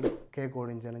 ഈ 100K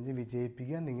കോഡിംഗ് ചലഞ്ച്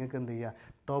വിജയിപ്പിക്കുക. നിങ്ങൾക്ക് എന്ത് ചെയ്യുക,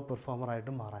 ടോപ്പ്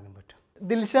പെർഫോമറായിട്ട് മാറാനും പറ്റും.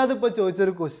 ദിൽഷാദ് ഇപ്പോൾ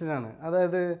ചോദിച്ചൊരു ക്വസ്റ്റ്യനാണ്.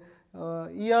 അതായത്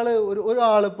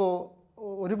ഒരാളിപ്പോൾ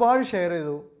ഒരുപാട് ഷെയർ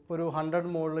ചെയ്തു, ഒരു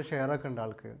 100 മുകളിൽ ഷെയറൊക്കെ ഉണ്ട്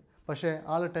ആൾക്ക്, പക്ഷേ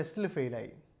ആൾ ടെസ്റ്റിൽ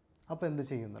ഫെയിലായി. അപ്പോൾ എന്ത്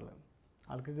ചെയ്യും എന്നുള്ളത്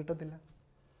ആൾക്ക് കിട്ടത്തില്ല.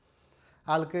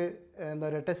 ആൾക്ക് എന്താ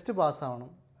പറയുക, ടെസ്റ്റ് പാസ്സാവണം.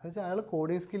 അത് വെച്ചാൽ അയാൾ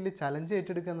കോഡിങ് സ്കില്ല് ചലഞ്ച്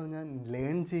ഏറ്റെടുക്കുക എന്ന് പറഞ്ഞാൽ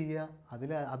ലേൺ ചെയ്യുക,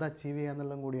 അത് അച്ചീവ് ചെയ്യുക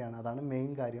എന്നുള്ളതും കൂടിയാണ്. അതാണ് മെയിൻ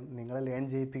കാര്യം, നിങ്ങളെ ലേൺ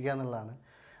ചെയ്യിപ്പിക്കുക എന്നുള്ളതാണ്.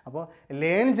 അപ്പോൾ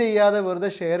ലേൺ ചെയ്യാതെ വെറുതെ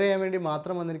ഷെയർ ചെയ്യാൻ വേണ്ടി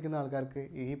മാത്രം വന്നിരിക്കുന്ന ആൾക്കാർക്ക്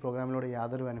ഈ പ്രോഗ്രാമിലൂടെ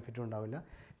യാതൊരു ബെനിഫിറ്റും ഉണ്ടാവില്ല.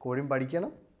 കോഡിങ്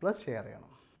പഠിക്കണം, പ്ലസ് ഷെയർ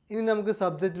ചെയ്യണം. ഇനി നമുക്ക്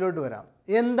സബ്ജക്റ്റിലോട്ട് വരാം.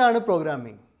 എന്താണ്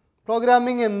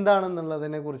പ്രോഗ്രാമിംഗ്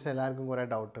എന്താണെന്നുള്ളതിനെക്കുറിച്ച് എല്ലാവർക്കും കുറേ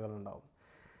ഡൗട്ടുകളുണ്ടാവും.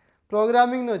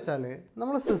 പ്രോഗ്രാമിംഗ് എന്ന് വെച്ചാൽ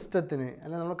നമ്മുടെ സിസ്റ്റത്തിന്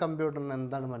അല്ലെങ്കിൽ നമ്മുടെ കമ്പ്യൂട്ടറിന്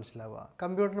എന്താണ് മനസ്സിലാവുക,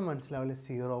 കമ്പ്യൂട്ടറിന് മനസ്സിലാവില്ല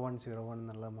 0101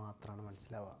 എന്നുള്ളത് മാത്രമാണ്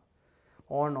മനസ്സിലാവുക.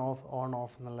 ഓൺ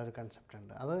ഓഫ് എന്നുള്ളൊരു കൺസെപ്റ്റ്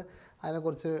ഉണ്ട്.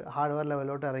 അതിനെക്കുറിച്ച് ഹാർഡ്വെയർ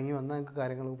ലെവലിലോട്ട് ഇറങ്ങി വന്നാൽ നമുക്ക്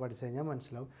കാര്യങ്ങൾ പഠിച്ചു കഴിഞ്ഞാൽ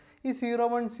മനസ്സിലാവും. ഈ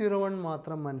 0101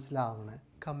 മാത്രം മനസ്സിലാവണ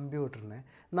കമ്പ്യൂട്ടറിനെ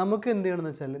നമുക്ക് എന്ത്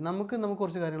ചെയ്യണമെന്ന് വെച്ചാൽ, നമുക്ക്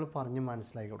കുറച്ച് കാര്യങ്ങൾ പറഞ്ഞ്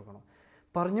മനസ്സിലാക്കി കൊടുക്കണം.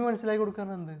 പറഞ്ഞ് മനസ്സിലാക്കി കൊടുക്കാൻ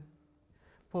എന്ത്,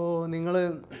 ഇപ്പോൾ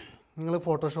നിങ്ങൾ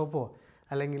ഫോട്ടോഷോപ്പോ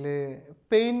അല്ലെങ്കിൽ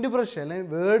പെയിൻറ്റ് ബ്രഷ് അല്ലെങ്കിൽ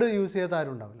വേർഡ് യൂസ് ചെയ്യാത്ത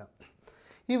ആരും ഉണ്ടാവില്ല.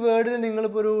 ഈ വേർഡിന്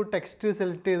നിങ്ങളിപ്പോൾ ഒരു ടെക്സ്റ്റ്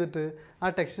സെലക്ട് ചെയ്തിട്ട് ആ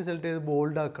ടെക്സ്റ്റ് സെലക്ട് ചെയ്ത്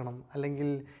ബോൾഡ് ആക്കണം, അല്ലെങ്കിൽ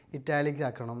ഇറ്റാലിക്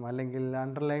ആക്കണം, അല്ലെങ്കിൽ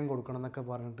അണ്ടർലൈൻ കൊടുക്കണം എന്നൊക്കെ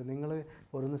പറഞ്ഞിട്ട് നിങ്ങൾ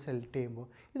ഓരോന്ന് സെലക്ട് ചെയ്യുമ്പോൾ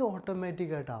ഇത്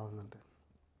ഓട്ടോമാറ്റിക്കായിട്ട് ആവുന്നുണ്ട്.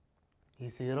 ഈ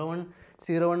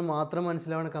 01 മാത്രം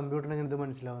മനസ്സിലാവുന്ന കമ്പ്യൂട്ടറിന് എങ്ങനെ ഇത്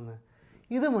മനസ്സിലാവുന്നത്?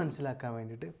 ഇത് മനസ്സിലാക്കാൻ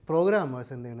വേണ്ടിയിട്ട്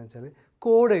പ്രോഗ്രാമേഴ്സ് എന്ത് ചെയ്യണമെന്ന് വെച്ചാൽ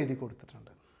കോഡ് എഴുതി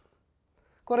കൊടുത്തിട്ടുണ്ട്.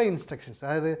 കുറേ ഇൻസ്ട്രക്ഷൻസ്,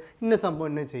 അതായത് ഇന്ന സംഭവം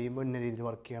ഇന്ന ചെയ്യുമ്പോൾ ഇന്ന രീതിയിൽ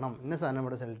വർക്ക് ചെയ്യണം, ഇന്ന സാധനം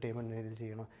ഇവിടെ സെലക്ട് ചെയ്യുമ്പോൾ ഇന്ന രീതിയിൽ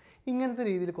ചെയ്യണം, ഇങ്ങനത്തെ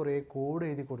രീതിയിൽ കുറേ കോഡ്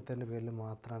എഴുതി കൊടുത്തതിൻ്റെ പേരിൽ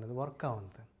മാത്രമാണ് ഇത്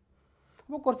വർക്കാവുന്നത്.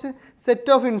 അപ്പോൾ കുറച്ച്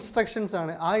സെറ്റ് ഓഫ് ഇൻസ്ട്രക്ഷൻസ്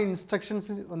ആണ്. ആ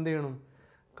ഇൻസ്ട്രക്ഷൻസ് എന്ത് ചെയ്യണം?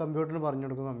 കമ്പ്യൂട്ടറിന് പറഞ്ഞു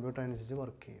കൊടുക്കും, കമ്പ്യൂട്ടർ അനുസരിച്ച്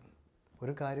വർക്ക് ചെയ്യും.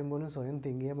 ഒരു കാര്യം പോലും സ്വയം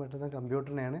തിങ്ക് ചെയ്യാൻ പറ്റുന്ന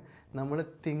കമ്പ്യൂട്ടറിനെയാണ് നമ്മൾ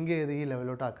തിങ്ക് ചെയ്ത് ഈ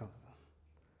ലെവലിലോട്ട് ആക്കുന്നത്,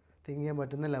 തിങ്ക് ചെയ്യാൻ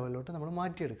പറ്റുന്ന ലെവലിലോട്ട് നമ്മൾ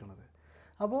മാറ്റിയെടുക്കുന്നത്.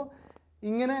 അപ്പോൾ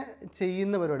ഇങ്ങനെ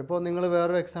ചെയ്യുന്ന പരിപാടി, ഇപ്പോൾ നിങ്ങൾ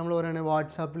വേറൊരു എക്സാമ്പിൾ പറയുകയാണെങ്കിൽ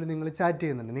വാട്സാപ്പിൽ നിങ്ങൾ ചാറ്റ്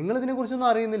ചെയ്യുന്നുണ്ട്, നിങ്ങളിതിനെക്കുറിച്ചൊന്നും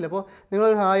അറിയുന്നില്ല. അപ്പോൾ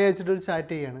നിങ്ങളൊരു ഹായ് അയച്ചിട്ട് ഒരു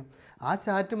ചാറ്റ് ചെയ്യാണ്, ആ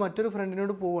ചാറ്റ് മറ്റൊരു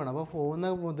ഫ്രണ്ടിനോട് പോവുകയാണ്. അപ്പോൾ പോകുന്ന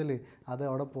മുതൽ അത്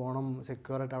അവിടെ പോകണം,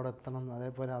 സെക്യൂറായിട്ട് അവിടെ എത്തണം,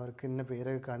 അതേപോലെ അവർക്ക് ഇന്ന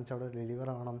പേരൊക്കെ കാണിച്ച് അവിടെ ഡെലിവർ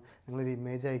ആവണം, നിങ്ങളൊരു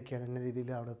ഇമേജ് അയക്കുകയാണ്, ഇന്ന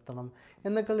രീതിയിൽ അവിടെ എത്തണം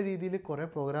എന്നൊക്കെയുള്ള രീതിയിൽ കുറേ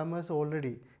പ്രോഗ്രാമേഴ്സ്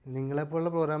ഓൾറെഡി,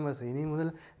 നിങ്ങളെപ്പോലുള്ള പ്രോഗ്രാമേഴ്സ്, ഇനി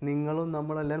മുതൽ നിങ്ങളും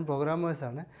നമ്മളെല്ലാവരും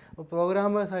പ്രോഗ്രാമേഴ്സാണ്. അപ്പോൾ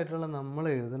പ്രോഗ്രാമേഴ്സായിട്ടുള്ള നമ്മൾ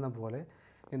എഴുതുന്ന പോലെ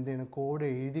എന്ത് ചെയ്യണം? കോഡ്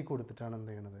എഴുതി കൊടുത്തിട്ടാണ്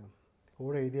എന്ത് ചെയ്യണത്?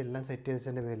 കോഡ് എഴുതി എല്ലാം സെറ്റ്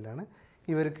ചെയ്തതിൻ്റെ പേരിലാണ്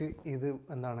ഇവർക്ക് ഇത്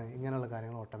എന്താണ് ഇങ്ങനെയുള്ള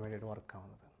കാര്യങ്ങൾ ഓട്ടോമാറ്റിക്കായിട്ട്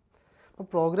വർക്കാവുന്നത്. അപ്പോൾ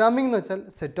പ്രോഗ്രാമിംഗ് എന്ന് വെച്ചാൽ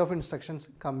സെറ്റ് ഓഫ് ഇൻസ്ട്രക്ഷൻസ്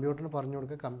കമ്പ്യൂട്ടറിന് പറഞ്ഞു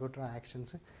കൊടുക്കുക, കമ്പ്യൂട്ടർ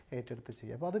ആക്ഷൻസ് ഏറ്റെടുത്ത്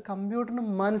ചെയ്യുക. അപ്പോൾ അത് കമ്പ്യൂട്ടറിന്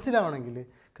മനസ്സിലാവണമെങ്കിൽ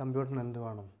കമ്പ്യൂട്ടറിന് എന്ത്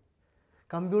വേണം?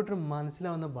 കമ്പ്യൂട്ടറിന്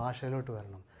മനസ്സിലാവുന്ന ഭാഷയിലോട്ട്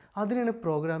വരണം. അതിനാണ്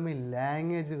പ്രോഗ്രാമിംഗ്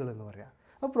ലാംഗ്വേജുകൾ എന്ന് പറയുക.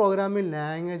 അപ്പോൾ പ്രോഗ്രാമിംഗ്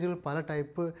ലാംഗ്വേജുകൾ പല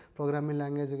type programming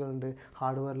ലാംഗ്വേജുകളുണ്ട്.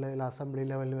 Hardware level, assembly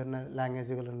ലെവലിൽ വരുന്ന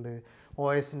ലാംഗ്വേജുകളുണ്ട്,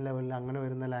 OS ലെവലിൽ അങ്ങനെ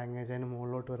വരുന്ന ലാംഗ്വേജ്, അതിന്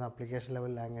മുകളിലോട്ട് വരുന്ന ആപ്ലിക്കേഷൻ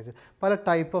ലെവൽ ലാംഗ്വേജ്, പല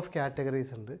ടൈപ്പ് ഓഫ്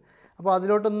കാറ്റഗറീസ് ഉണ്ട്. അപ്പോൾ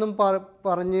അതിലോട്ടൊന്നും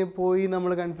പറഞ്ഞ് പോയി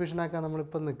നമ്മൾ കൺഫ്യൂഷൻ ആക്കാൻ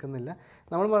നമ്മളിപ്പോൾ നിൽക്കുന്നില്ല.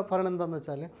 നമ്മൾ പറയണത് എന്താണെന്ന്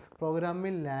വെച്ചാൽ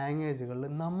പ്രോഗ്രാമിംഗ് ലാംഗ്വേജുകളിൽ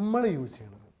നമ്മൾ യൂസ്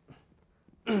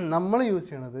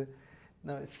ചെയ്യണത്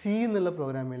സി എന്നുള്ള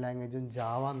പ്രോഗ്രാമിംഗ് ലാംഗ്വേജും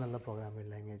ജാവ എന്നുള്ള പ്രോഗ്രാമിംഗ്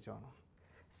ലാംഗ്വേജുമാണ്.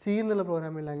 സി എന്നുള്ള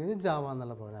പ്രോഗ്രാമിംഗ് ലാംഗ്വേജും ജാവ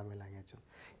എന്നുള്ള പ്രോഗ്രാമിംഗ് ലാംഗ്വേജും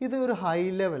ഇത് ഒരു ഹൈ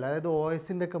ലെവൽ, അതായത്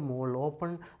OSൻ്റെ ഒക്കെ മുകളിൽ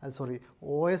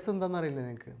OS എന്താണെന്ന് അറിയില്ല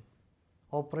നിങ്ങൾക്ക്?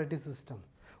 ഓപ്പറേറ്റിംഗ് സിസ്റ്റം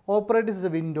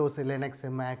വിൻഡോസ്, ലിനക്സ്,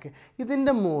 മാക്ക്,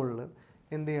 ഇതിൻ്റെ മുകളിൽ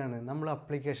എന്ത് ചെയ്യാണ്? നമ്മൾ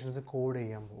ആപ്ലിക്കേഷൻസ് കോഡ്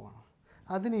ചെയ്യാൻ പോവുകയാണ്.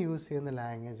 അതിന് യൂസ് ചെയ്യുന്ന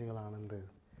ലാംഗ്വേജുകളാണ് എന്ത്?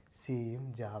 സിയും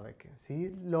ജാവയൊക്കെ. സി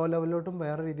ലോ ലെവലിലോട്ടും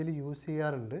വേറെ രീതിയിൽ യൂസ്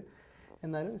ചെയ്യാറുണ്ട്,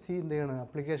 എന്നാലും സി എന്ത് ചെയ്യണം?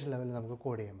 ആപ്ലിക്കേഷൻ ലെവലിൽ നമുക്ക്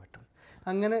കോഡ് ചെയ്യാൻ പറ്റും.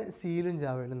 അങ്ങനെ സിയിലും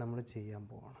ജാവയിലും നമ്മൾ ചെയ്യാൻ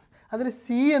പോവുകയാണ്. അതിൽ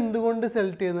സി എന്തുകൊണ്ട്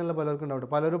സെലക്ട് ചെയ്യുന്നുള്ള പലർക്കും ഉണ്ടാവും.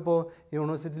 പലരും ഇപ്പോൾ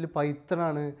യൂണിവേഴ്സിറ്റിയിൽ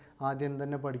പൈത്തണാണ് ആദ്യം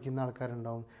തന്നെ പഠിക്കുന്ന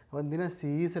ആൾക്കാരുണ്ടാവും. അപ്പോൾ എന്തിനാണ്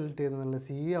സി സെലക്ട് ചെയ്യുന്നതെന്നുള്ള,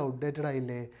 സി ഔട്ട്ഡേറ്റഡ്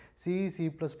ആയില്ലേ, C++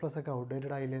 ഒക്കെ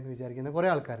ഔട്ട്ഡേറ്റഡ് ആയില്ലേ എന്ന് വിചാരിക്കുന്ന കുറേ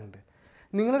ആൾക്കാരുണ്ട്.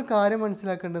 നിങ്ങളൊരു കാര്യം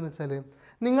മനസ്സിലാക്കേണ്ടതെന്ന് വെച്ചാൽ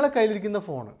നിങ്ങളെ കയ്യിലിരിക്കുന്ന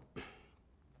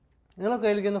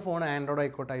ഫോൺ ആൻഡ്രോയിഡ്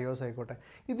ആയിക്കോട്ടെ, iOS ആയിക്കോട്ടെ,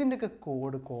 ഇതിൻ്റെയൊക്കെ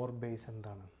കോർ ബേസ്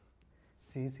എന്താണ്?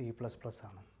 C++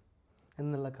 ആണ്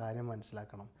എന്നുള്ള കാര്യം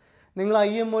മനസ്സിലാക്കണം. നിങ്ങൾ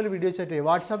IMOയിൽ വീഡിയോ ചാറ്റ് ചെയ്യുക,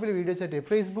 വാട്സാപ്പിൽ വീഡിയോ ചാറ്റ് ചെയ്യുക,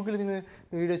 ഫേസ്ബുക്കിൽ നിങ്ങൾ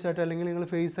വീഡിയോ ചാറ്റ്, അല്ലെങ്കിൽ നിങ്ങൾ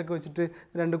ഫേസൊക്കെ വെച്ചിട്ട്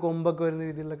 2 കൊമ്പൊക്കെ വരുന്ന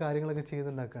രീതിയിലുള്ള കാര്യങ്ങളൊക്കെ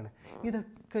ചെയ്തുണ്ടാക്കുകയാണ്.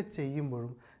 ഇതൊക്കെ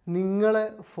ചെയ്യുമ്പോഴും നിങ്ങളെ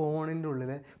ഫോണിൻ്റെ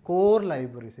ഉള്ളിലെ കോർ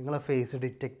ലൈബ്രറീസ്, നിങ്ങളെ ഫേസ്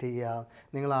ഡിറ്റക്റ്റ് ചെയ്യുക,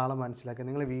 നിങ്ങളാളെ മനസ്സിലാക്കുക,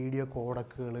 നിങ്ങളെ വീഡിയോ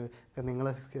കോഡക്കുകൾ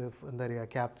നിങ്ങളെ എന്താ പറയുക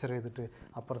ക്യാപ്ചർ ചെയ്തിട്ട്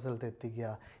അപ്പുറ സ്ഥലത്ത്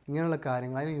എത്തിക്കുക, ഇങ്ങനെയുള്ള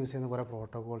കാര്യങ്ങൾ, അതിന് യൂസ് ചെയ്യുന്ന കുറേ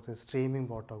പ്രോട്ടോകോൾസ്, സ്ട്രീമിംഗ്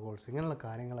പ്രോട്ടോകോൾസ്, ഇങ്ങനെയുള്ള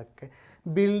കാര്യങ്ങളൊക്കെ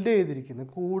ബിൽഡ്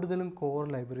ചെയ്തിരിക്കുന്നത്, കൂടുതലും കോർ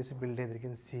ലൈബ്രറീസ് ബിൽഡ്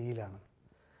ചെയ്തിരിക്കുന്നത് സിയിലാണ്.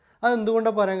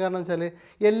 അതെന്തുകൊണ്ടാണ് പറയാൻ കാരണം വെച്ചാൽ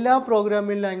എല്ലാ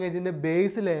പ്രോഗ്രാമിംഗ് ലാംഗ്വേജിൻ്റെ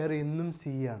ബേസ് ലെയർ ഇന്നും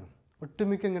സി ആണ്.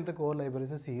 ഒട്ടുമിക്ക ഇങ്ങനത്തെ കോർ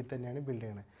ലൈബ്രറീസ് സി തന്നെയാണ് ബിൽഡ്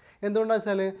ചെയ്യുന്നത്. എന്തുകൊണ്ടാണെന്ന്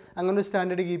വെച്ചാൽ അങ്ങനെ ഒരു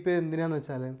സ്റ്റാൻഡേർഡ് കീപ്പ് ചെയ്ത് എന്തിനാന്ന്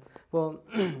വെച്ചാൽ, ഇപ്പോൾ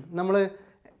നമ്മൾ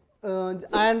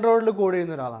ആൻഡ്രോയിഡിൽ കോഡ്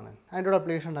ചെയ്യുന്ന ഒരാളാണ്, ആൻഡ്രോയിഡ്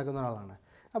ആപ്ലിക്കേഷൻ ഉണ്ടാക്കുന്ന ഒരാളാണ്.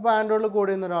 അപ്പോൾ ആൻഡ്രോയിഡിൽ കോഡ്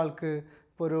ചെയ്യുന്ന ഒരാൾക്ക്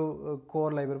ഇപ്പോൾ ഒരു കോർ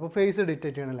ലൈബ്രറി, ഇപ്പോൾ ഫേസ്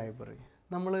ഡിറ്റക്റ്റ് ചെയ്യുന്ന ലൈബ്രറി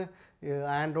നമ്മൾ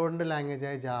ആൻഡ്രോയിഡിൻ്റെ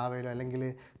ലാംഗ്വേജായ ജാവയിലോ അല്ലെങ്കിൽ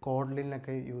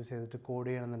കോഡ്ലിനൊക്കെ യൂസ് ചെയ്തിട്ട് കോഡ്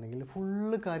ചെയ്യണമെന്നുണ്ടെങ്കിൽ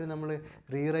ഫുള്ള് കാര്യം നമ്മൾ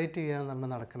റീറൈറ്റ് ചെയ്യാന്ന് പറഞ്ഞാൽ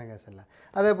നടക്കുന്ന കേസല്ല.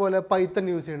 അതേപോലെ പൈത്തൺ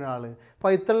യൂസ് ചെയ്യുന്ന ആൾ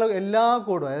പൈത്തണിലെ എല്ലാ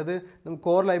കോഡും, അതായത്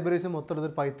കോർ ലൈബ്രറീസ് മൊത്തം എടുത്ത്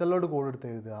പൈത്തണിലോട്ട് കോഡ്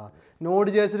എടുത്ത് എഴുതുക,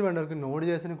 Node.jsന് വേണ്ടവർക്ക്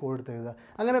Node.jsന് കോഡ് എടുത്ത് എഴുതുക,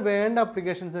 അങ്ങനെ വേണ്ട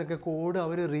ആപ്ലിക്കേഷൻസൊക്കെ കോഡ്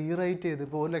അവർ റീറൈറ്റ് ചെയ്ത്,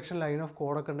 ഇപ്പോൾ 1,00,000 ലൈൻ ഓഫ്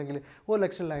കോഡൊക്കെ ഉണ്ടെങ്കിൽ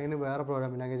 1,00,000 ലൈന് വേറെ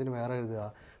പ്രോഗ്രാമിംഗ് ലാംഗ്വേജിന് വേറെ എഴുതുക,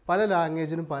 പല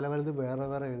ലാംഗ്വേജിനും പലത്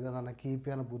വേറെ എഴുതുക എന്ന് പറഞ്ഞാൽ കീപ്പ്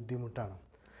ചെയ്യാൻ ബുദ്ധിമുട്ടാണ്.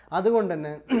 അതുകൊണ്ട്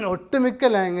തന്നെ ഒട്ടുമിക്ക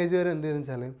ലാംഗ്വേജുകാർ എന്ത്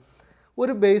ചെയ്യുന്നത് വെച്ചാൽ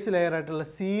ഒരു ബേസ് ലെയറായിട്ടുള്ള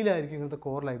സിയിലായിരിക്കും ഇങ്ങനത്തെ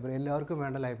കോർ ലൈബ്രറി എല്ലാവർക്കും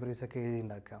വേണ്ട ലൈബ്രറീസൊക്കെ എഴുതി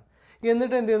ഉണ്ടാക്കുക.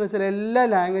 എന്നിട്ട് എന്ത് ചെയ്യുന്നത് വെച്ചാൽ എല്ലാ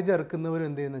ലാംഗ്വേജ് ഇറക്കുന്നവരും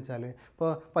എന്ത് ചെയ്യുന്നത് വെച്ചാൽ,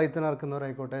 ഇപ്പോൾ പൈത്തൺ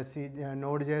ഇറക്കുന്നവരായിക്കോട്ടെ,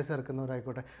 Node.js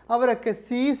ഇറക്കുന്നവരായിക്കോട്ടെ, അവരൊക്കെ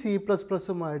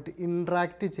C++ഉമായിട്ട്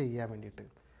ഇൻട്രാക്റ്റ് ചെയ്യാൻ വേണ്ടിയിട്ട്,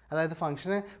 അതായത്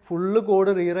ഫംഗ്ഷനെ ഫുള്ള്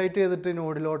കോഡ് റീറൈറ്റ് ചെയ്തിട്ട്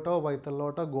നോഡിലോട്ടോ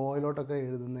പൈത്തണിലോട്ടോ ഗോയിലോട്ടൊക്കെ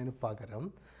എഴുതുന്നതിന് പകരം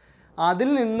അതിൽ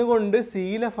നിന്നുകൊണ്ട്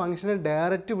സിയിലെ ഫംഗ്ഷനെ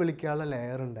ഡയറക്റ്റ് വിളിക്കാനുള്ള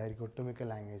ലെയർ ഉണ്ടായിരിക്കും ഒട്ടുമിക്ക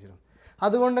ലാംഗ്വേജിലും.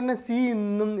 അതുകൊണ്ട് തന്നെ സി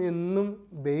എന്നും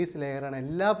ബേസ് ലെയറാണ്.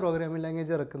 എല്ലാ പ്രോഗ്രാമിംഗ്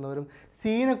ലാംഗ്വേജ് ഇറക്കുന്നവരും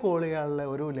സീനെ കോൾ ചെയ്യാനുള്ള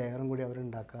ഒരു ലെയറും കൂടി അവർ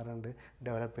ഉണ്ടാക്കാറുണ്ട്,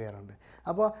 ഡെവലപ്പ് ചെയ്യാറുണ്ട്.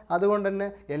 അപ്പോൾ അതുകൊണ്ട് തന്നെ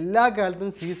എല്ലാ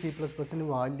കാലത്തും C++ന്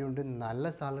വാല്യൂ ഉണ്ട്.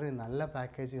 നല്ല സാലറി, നല്ല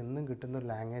പാക്കേജ് എന്നും കിട്ടുന്ന ഒരു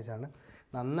ലാംഗ്വേജാണ്.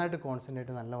 നന്നായിട്ട്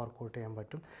കോൺസെൻട്രേറ്റ് നല്ല വർക്കൗട്ട് ചെയ്യാൻ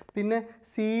പറ്റും. പിന്നെ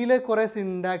സിയിലെ കുറേ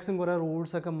സിൻടാക്സും കുറേ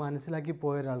റൂൾസൊക്കെ മനസ്സിലാക്കി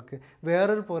പോയ ഒരാൾക്ക്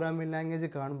വേറൊരു പ്രോഗ്രാമിംഗ് ലാംഗ്വേജ്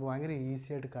കാണുമ്പോൾ ഭയങ്കര ഈസി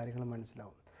ആയിട്ട് കാര്യങ്ങൾ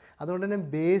മനസ്സിലാവും. അതുകൊണ്ട് തന്നെ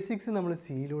ബേസിക്സ് നമ്മൾ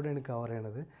സിയിലൂടെയാണ് കവർ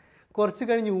ചെയ്യണത്. കുറച്ച്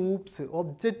കഴിഞ്ഞ്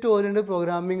ഒബ്ജക്റ്റ് ഓറിയൻറ്റഡ്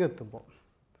പ്രോഗ്രാമിംഗ് എത്തുമ്പോൾ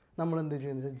നമ്മൾ എന്ത്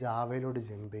ചെയ്യുന്നത്, ജാവയിലോട്ട്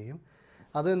ജമ്പ് ചെയ്യും.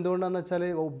 അത് എന്തുകൊണ്ടാണെന്ന് വെച്ചാൽ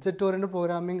ഒബ്ജക്റ്റ് ഓറിയൻറ്റഡ്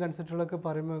പ്രോഗ്രാമിംഗ് കൺസെപ്റ്റുകളൊക്കെ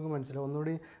പറയുമ്പോൾ നമുക്ക് മനസ്സിലാവും.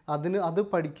 ഒന്നുകൂടി അത്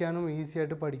പഠിക്കാനും ഈസി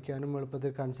ആയിട്ട് പഠിക്കാനും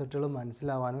എളുപ്പത്തിൽ കൺസെപ്റ്റുകൾ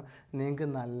മനസ്സിലാവാനും നിങ്ങൾക്ക്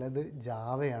നല്ലത്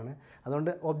ജാവയാണ്.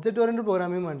 അതുകൊണ്ട് ഒബ്ജക്റ്റ് ഓറിയൻറ്റഡ്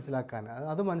പ്രോഗ്രാമിംഗ് മനസ്സിലാക്കാൻ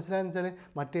അത് മനസ്സിലായെന്ന് വെച്ചാൽ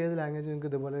മറ്റേത് ലാംഗ്വേജ്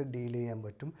നിങ്ങൾക്ക് ഇതുപോലെ ഡീൽ ചെയ്യാൻ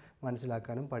പറ്റും,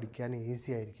 മനസ്സിലാക്കാനും പഠിക്കാനും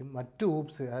ഈസി ആയിരിക്കും. മറ്റ്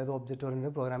അതായത് ഒബ്ജക്റ്റ്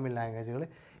ഓറിയൻറ്റഡ് പ്രോഗ്രാമിംഗ് ലാംഗ്വേജുകൾ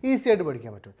ഈസി ആയിട്ട്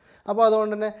പഠിക്കാൻ പറ്റും. അപ്പോൾ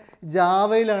അതുകൊണ്ട് തന്നെ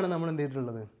ജാവയിലാണ് നമ്മൾ എന്ത്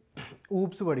ചെയ്തിട്ടുള്ളത്,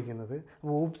 പഠിക്കുന്നത്.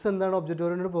 അപ്പോൾ എന്താണ് ഒബ്ജക്റ്റ്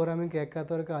ഓറിയൻറ്റഡ് പ്രോഗ്രാമിംഗ്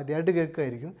കേൾക്കാത്തവർക്ക് ആദ്യമായിട്ട്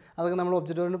കേൾക്കുമായിരിക്കും. അതൊക്കെ നമ്മൾ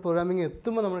ഒബ്ജക്റ്റ് ഓറിയൻറ്റഡ് പ്രോഗ്രാമിംഗ്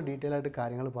എത്തുമ്പോൾ നമ്മൾ ഡീറ്റെയിൽ ആയിട്ട്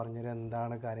കാര്യങ്ങൾ പറഞ്ഞുതരാം,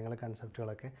 എന്താണ് കാര്യങ്ങൾ,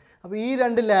 കൺസെപ്റ്റുകളൊക്കെ. അപ്പോൾ ഈ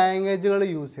 2 ലാംഗ്വേജുകൾ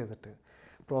യൂസ് ചെയ്തിട്ട്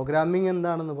പ്രോഗ്രാമിംഗ്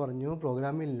എന്താണെന്ന് പറഞ്ഞു.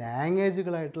 പ്രോഗ്രാമിംഗ്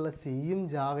ലാംഗ്വേജുകളായിട്ടുള്ള സിയും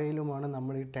ജാവയിലുമാണ്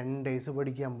നമ്മൾ ഈ 10 ഡേയ്സ്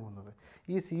പഠിക്കാൻ പോകുന്നത്.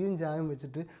 ഈ സിയും ജാവയും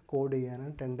വെച്ചിട്ട് കോഡ്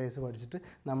ചെയ്യാനാണ് 10 ഡേയ്സ് പഠിച്ചിട്ട്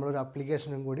നമ്മളൊരു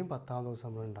ആപ്ലിക്കേഷനും കൂടിയും 10ാം ദിവസം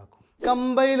നമ്മൾ ഉണ്ടാക്കും.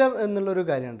 കമ്പൈലർ എന്നുള്ളൊരു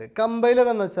കാര്യമുണ്ട്. കമ്പൈലർ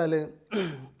എന്ന് വെച്ചാൽ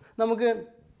നമുക്ക്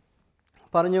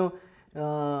പറഞ്ഞു,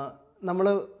 നമ്മൾ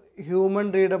ഹ്യൂമൻ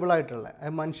റീഡബിൾ ആയിട്ടുള്ള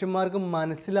മനുഷ്യന്മാർക്ക്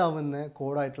മനസ്സിലാവുന്ന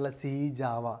കോഡായിട്ടുള്ള സി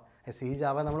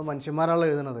ജാവ നമ്മൾ മനുഷ്യന്മാരാണല്ലോ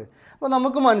എഴുതുന്നത്. അപ്പോൾ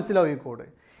നമുക്ക് മനസ്സിലാവും ഈ കോഡ്.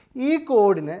 ഈ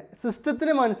കോഡിനെ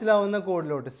സിസ്റ്റത്തിന് മനസ്സിലാവുന്ന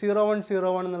കോഡിലോട്ട്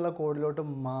 0101 എന്നുള്ള കോഡിലോട്ട്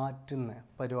മാറ്റുന്ന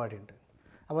പരിപാടിയുണ്ട്.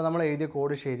 അപ്പോൾ നമ്മൾ എഴുതിയ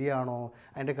കോഡ് ശരിയാണോ,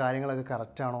 അതിൻ്റെ കാര്യങ്ങളൊക്കെ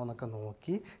കറക്റ്റാണോ എന്നൊക്കെ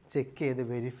നോക്കി ചെക്ക് ചെയ്ത്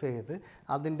വെരിഫൈ ചെയ്ത്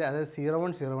അതായത്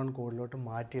 0101 കോഡിലോട്ട്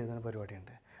മാറ്റി എഴുതുന്ന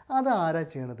പരിപാടിയുണ്ട്. അത് ആരാ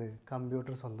ചെയ്യണത്?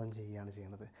 കമ്പ്യൂട്ടർ സ്വന്തം ചെയ്യുകയാണ്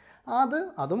ചെയ്യണത്.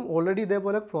 അതും ഓൾറെഡി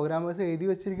ഇതേപോലെ പ്രോഗ്രാമേഴ്സ് എഴുതി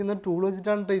വെച്ചിരിക്കുന്ന ടൂൾ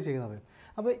വെച്ചിട്ടാണ് ട്രൈ ചെയ്യുന്നത്.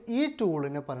 അപ്പോൾ ഈ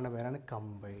ടൂളിനെ പറയുന്ന പേരാണ്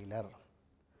കമ്പൈലർ.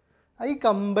 ഈ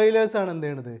കമ്പൈലേഴ്സാണ് എന്ത്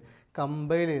ചെയ്യണത്,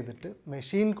 കമ്പൈൽ ചെയ്തിട്ട്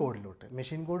മെഷീൻ കോഡ്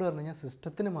പറഞ്ഞു കഴിഞ്ഞാൽ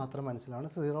സിസ്റ്റത്തിന് മാത്രം മനസ്സിലാവുന്ന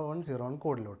 0101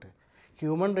 കോഡിലോട്ട്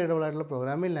ഹ്യൂമൻ റീഡബിൾ ആയിട്ടുള്ള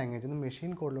പ്രോഗ്രാമിംഗ് ലാംഗ്വേജിൽ നിന്ന്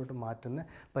മെഷീൻ കോഡിലോട്ട് മാറ്റുന്ന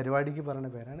പരിപാടിക്ക് പറയുന്ന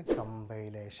പേരാണ്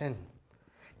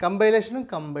കമ്പൈലേഷനും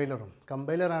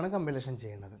കമ്പൈലറാണ് കമ്പൈലേഷൻ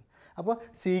ചെയ്യുന്നത്. അപ്പോൾ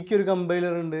സിക്ക് ഒരു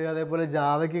കമ്പൈലർ ഉണ്ട്, അതേപോലെ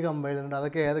ജാവയ്ക്ക് കമ്പൈലർ ഉണ്ട്.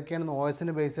 അതൊക്കെ ഏതൊക്കെയാണെന്ന്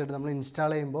OSന് ബേസ് ആയിട്ട് നമ്മൾ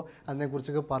ഇൻസ്റ്റാൾ ചെയ്യുമ്പോൾ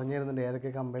അതിനെക്കുറിച്ചൊക്കെ പറഞ്ഞു തരുന്നുണ്ട്. ഏതൊക്കെ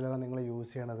കമ്പൈലറാണ് നിങ്ങൾ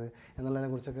യൂസ് ചെയ്യണത്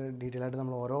എന്നുള്ളതിനെക്കുറിച്ചൊക്കെ ഡീറ്റെയിൽ ആയിട്ട്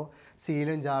നമ്മൾ ഓരോ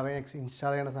സിയിലും ജാവയും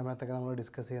ഇൻസ്റ്റാൾ ചെയ്യുന്ന സമയത്തൊക്കെ നമ്മൾ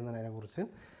ഡിസ്കസ് ചെയ്യുന്നുണ്ട് അതിനെക്കുറിച്ച്.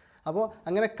 അപ്പോൾ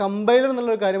അങ്ങനെ കമ്പൈലർ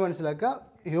എന്നുള്ളൊരു കാര്യം മനസ്സിലാക്കുക.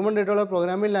 ഹ്യൂമൻ ഡേറ്റയുള്ള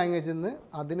പ്രോഗ്രാമിംഗ് ലാംഗ്വേജിൽ നിന്ന്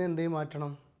അതിനെന്തെയും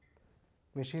മാറ്റണം,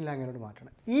 മെഷീൻ ലാംഗ്വേജിലോട്ട്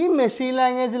മാറ്റണം. ഈ മെഷീൻ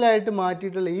ലാംഗ്വേജിലായിട്ട്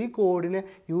മാറ്റിയിട്ടുള്ള ഈ കോഡിനെ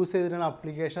യൂസ് ചെയ്തിട്ടാണ്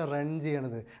ആപ്ലിക്കേഷൻ റൺ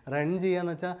ചെയ്യണത്. റൺ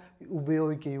ചെയ്യാന്ന് വെച്ചാൽ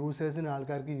ഉപയോഗിക്കുക, യൂസേഴ്സിന്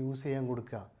ആൾക്കാർക്ക് യൂസ് ചെയ്യാൻ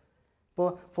കൊടുക്കുക.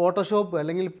 ഇപ്പോൾ ഫോട്ടോഷോപ്പ്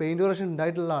അല്ലെങ്കിൽ പെയിൻറ്റ് ബ്രഷ്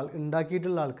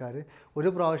ഉണ്ടാക്കിയിട്ടുള്ള ആൾക്കാർ ഒരു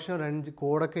പ്രാവശ്യം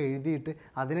കോഡൊക്കെ എഴുതിയിട്ട്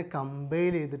അതിനെ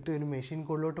കമ്പൈൽ ചെയ്തിട്ട് ഒരു മെഷീൻ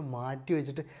കോഡിലോട്ട് മാറ്റി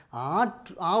വെച്ചിട്ട്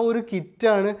ആ ഒരു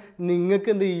കിറ്റാണ്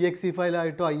നിങ്ങൾക്ക് EXE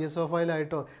ഫയലായിട്ടോ ISO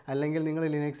ഫയലായിട്ടോ അല്ലെങ്കിൽ നിങ്ങൾ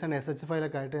ലിനക്സ് ആൻഡ് SH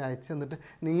ഫയലൊക്കെ ആയിട്ട് അയച്ചു തന്നിട്ട്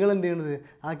നിങ്ങൾ എന്ത് ചെയ്യണത്,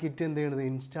 ആ കിറ്റ് എന്ത് ചെയ്യണത്,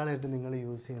 ഇൻസ്റ്റാൾ ചെയ്തിട്ട് നിങ്ങൾ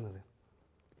യൂസ് ചെയ്യുന്നത്.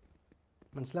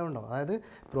 മനസ്സിലാവുണ്ടോ? അതായത്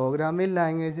പ്രോഗ്രാമിംഗ്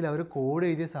ലാംഗ്വേജിൽ അവർ കോഡ്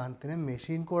എഴുതിയ സാധനത്തിനെ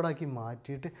മെഷീൻ കോഡാക്കി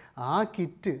മാറ്റിയിട്ട് ആ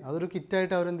കിറ്റ് അതൊരു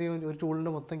കിറ്റായിട്ട് അവരെന്ത് ചെയ്യും, ഒരു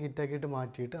ടൂളിൻ്റെ മൊത്തം കിറ്റാക്കിയിട്ട്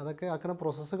മാറ്റിയിട്ട് അതൊക്കെ ആക്കുന്ന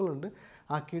പ്രോസസ്സുകളുണ്ട്.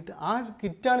 ആ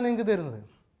കിറ്റാണ് നിങ്ങൾക്ക് തരുന്നത്.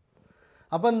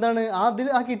 അപ്പോൾ എന്താണ്,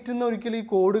 ആ കിറ്റിൽ നിന്ന് ഒരിക്കലും ഈ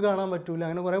കോഡ് കാണാൻ പറ്റില്ല.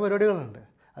 അങ്ങനെ കുറേ പരിപാടികളുണ്ട്.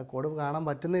 ആ കോഡ് കാണാൻ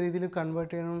പറ്റുന്ന രീതിയിൽ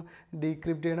കൺവേർട്ട് ചെയ്യണം,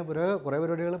 ഡീക്രിപ്റ്റ് ചെയ്യണം, കുറേ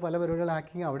പരിപാടികൾ, പല പരിപാടികൾ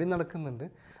ഹാക്കിങ് അവിടെയും നടക്കുന്നുണ്ട്.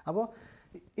 അപ്പോൾ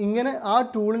ഇങ്ങനെ ആ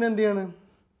ടൂളിന് എന്ത് ചെയ്യാണ്,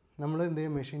 നമ്മൾ എന്ത്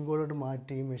ചെയ്യും, മെഷീൻ കോഡോട്ട്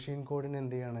മാറ്റി മെഷീൻ കോഡിന്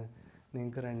എന്ത് ചെയ്യാണ്,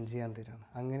 നിങ്ങൾക്ക് റൺ ചെയ്യാൻ തരുകയാണ്.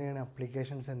 അങ്ങനെയാണ്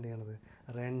ആപ്ലിക്കേഷൻസ് എന്ത് ചെയ്യണത്,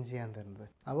 റൺ ചെയ്യാൻ തരുന്നത്.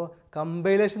 അപ്പോൾ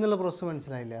കമ്പൈലേഷൻ എന്നുള്ള പ്രോസസ്സ്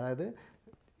മനസ്സിലായില്ലേ? അതായത്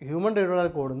ഹ്യൂമൻ ഡേറ്റയുള്ള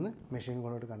കോഡിൽ നിന്ന് മെഷീൻ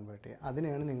കോഡോട്ട് കൺവേർട്ട് ചെയ്യുക,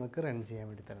 അതിനെയാണ് നിങ്ങൾക്ക് റൺ ചെയ്യാൻ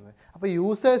വേണ്ടി തരുന്നത്. അപ്പോൾ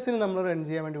യൂസേഴ്സിന് നമ്മൾ റൺ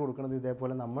ചെയ്യാൻ വേണ്ടി കൊടുക്കുന്നത്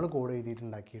ഇതേപോലെ നമ്മൾ കോഡ്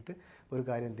എഴുതിയിട്ടുണ്ടാക്കിയിട്ട് ഒരു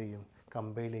കാര്യം എന്ത് ചെയ്യും,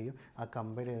 കമ്പൈൽ ചെയ്യും. ആ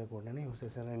കമ്പൈൽ ചെയ്ത കോഡിനാണ്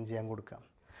യൂസേഴ്സിന് റൺ ചെയ്യാൻ കൊടുക്കുക.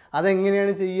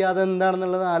 അതെങ്ങനെയാണ് ചെയ്യുക,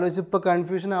 അതെന്താണെന്നുള്ളത് ആലോചിച്ച് ഇപ്പോൾ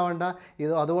കൺഫ്യൂഷൻ ആവേണ്ട.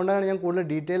 അതുകൊണ്ടാണ് ഞാൻ കൂടുതൽ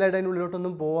ഡീറ്റെയിൽ ആയിട്ട് അതിൻ്റെ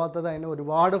ഉള്ളിലോട്ടൊന്നും പോകാത്തത്. അതിന്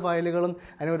ഒരുപാട് ഫയലുകളും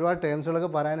അതിന് ഒരുപാട് ടേംസുകളൊക്കെ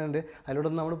പറയാനുണ്ട്.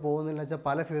 അതിലോട്ടൊന്നും നമ്മൾ പോകുന്നില്ല വെച്ചാൽ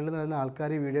പല ഫീൽഡിൽ നിന്ന് വരുന്ന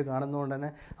ആൾക്കാർ ഈ വീഡിയോ കാണുന്നതുകൊണ്ട്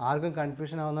തന്നെ ആർക്കും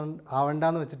കൺഫ്യൂഷൻ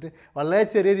ആവണ്ടെന്ന് വെച്ചിട്ട് വളരെ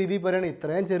ചെറിയ രീതിയിൽ പറയുകയാണ്.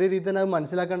 ഇത്രയും ചെറിയ രീതിയിൽ തന്നെ അത്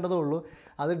മനസ്സിലാക്കേണ്ടതേ ഉള്ളൂ.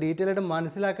 അത് ഡീറ്റെയിൽ ആയിട്ട്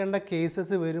മനസ്സിലാക്കേണ്ട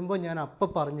കേസസ് വരുമ്പോൾ ഞാൻ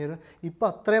അപ്പം പറഞ്ഞുതരും. ഇപ്പോൾ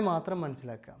അത്രയും മാത്രം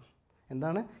മനസ്സിലാക്കാം.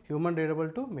 എന്താണ് human readable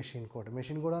to machine code.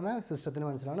 Machine code പറഞ്ഞാൽ സിസ്റ്റത്തിന്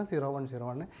മനസ്സിലാണ്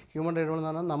 0101. ഹ്യൂമൻ റീഡബിൾ എന്ന്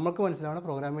പറഞ്ഞാൽ നമുക്ക് മനസ്സിലാവുന്ന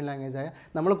പ്രോഗ്രാമിംഗ് ലാംഗ്വേജായ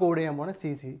നമ്മൾ കോഡ് ചെയ്യാൻ പോകുന്ന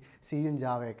സിയും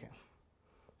ജാവയൊക്കെ.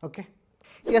 ഓക്കെ,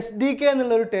 SDK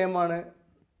എന്നുള്ളൊരു ടേമാണ്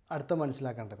അടുത്ത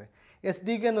മനസ്സിലാക്കേണ്ടത്.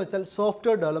 SDK എന്ന് വെച്ചാൽ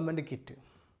software development kit.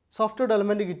 Software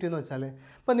development kit എന്ന് വെച്ചാൽ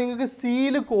ഇപ്പോൾ നിങ്ങൾക്ക്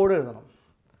സിയിൽ കോഡ് എഴുതണം,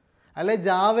 അല്ലെങ്കിൽ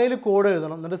ജാവയിൽ കോഡ്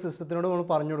എഴുതണം, എന്നിട്ട് സിസ്റ്റത്തിനോട് നമ്മൾ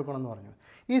പറഞ്ഞു കൊടുക്കണം എന്ന് പറഞ്ഞു.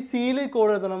 ഈ സിയിൽ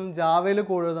കോഡ് എഴുതണം, ജാവയിൽ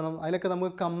കോഡ് എഴുതണം, അതിലൊക്കെ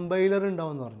നമുക്ക് കമ്പൈലർ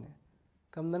ഉണ്ടാവും എന്ന് പറഞ്ഞു.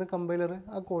 എന്താണ് കമ്പൈലർ?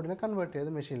 ആ കോഡിനെ കൺവേർട്ട് ചെയ്ത്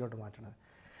മെഷീനിലോട്ട് മാറ്റണത്.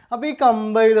 അപ്പോൾ ഈ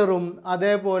കമ്പൈലറും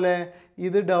അതേപോലെ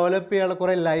ഇത് ഡെവലപ്പ് ചെയ്യാനുള്ള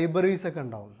കുറേ ലൈബ്രറീസ് ഒക്കെ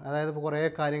ഉണ്ടാവും. അതായത് ഇപ്പോൾ കുറേ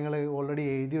കാര്യങ്ങൾ ഓൾറെഡി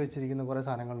എഴുതി വെച്ചിരിക്കുന്ന കുറേ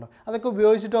സാധനങ്ങളുണ്ടാവും. അതൊക്കെ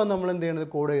ഉപയോഗിച്ചിട്ടാണ് നമ്മൾ എന്ത് ചെയ്യണത്,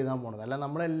 കോഡ് എഴുതാൻ പോകുന്നത്. അല്ല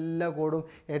നമ്മളെല്ലാ കോഡും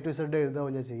A to Z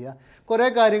എഴുതുകയോ ചെയ്യുക. കുറേ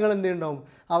കാര്യങ്ങൾ എന്ത് ഉണ്ടാവും,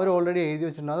 അവർ ഓൾറെഡി എഴുതി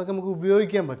വെച്ചിട്ടുണ്ടാവും, അതൊക്കെ നമുക്ക്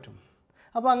ഉപയോഗിക്കാൻ പറ്റും.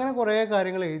 അപ്പോൾ അങ്ങനെ കുറേ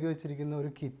കാര്യങ്ങൾ എഴുതി വെച്ചിരിക്കുന്ന ഒരു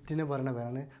കിറ്റിന് പറയുന്ന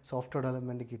പേരാണ് സോഫ്റ്റ്വെയർ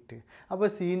ഡെവലപ്മെൻറ്റ് കിറ്റ്. അപ്പോൾ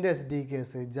സീൻ്റെ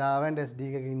SDKs, ജാവേൻ്റെ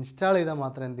SDK ഒക്കെ ഇൻസ്റ്റാൾ ചെയ്താൽ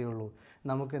മാത്രമേ എന്ത് ചെയ്യുള്ളൂ,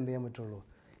 നമുക്ക് എന്ത് ചെയ്യാൻ പറ്റുള്ളൂ,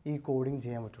 ഈ കോഡിങ്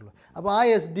ചെയ്യാൻ പറ്റുള്ളൂ. അപ്പോൾ ആ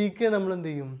SDK നമ്മൾ എന്ത്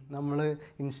ചെയ്യും, നമ്മൾ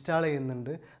ഇൻസ്റ്റാൾ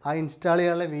ചെയ്യുന്നുണ്ട്. ആ ഇൻസ്റ്റാൾ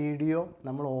ചെയ്യാനുള്ള വീഡിയോ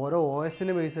നമ്മൾ ഓരോ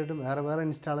OSനെ ബേസ് ചെയ്തിട്ടും വേറെ വേറെ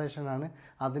ഇൻസ്റ്റാളേഷനാണ്.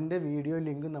 അതിൻ്റെ വീഡിയോ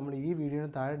ലിങ്ക് നമ്മൾ ഈ വീഡിയോന്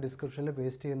താഴെ ഡിസ്ക്രിപ്ഷനിൽ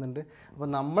പേസ്റ്റ് ചെയ്യുന്നുണ്ട്. അപ്പോൾ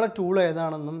നമ്മളെ ടൂൾ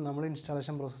ഏതാണെന്നും നമ്മൾ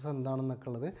ഇൻസ്റ്റാളേഷൻ പ്രോസസ്സ് എന്താണെന്നൊക്കെ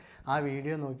ഉള്ളത് ആ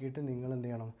വീഡിയോ നോക്കിയിട്ട് നിങ്ങൾ എന്ത്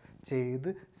ചെയ്യണം, ചെയ്ത്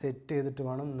സെറ്റ് ചെയ്തിട്ട്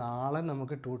വേണം നാളെ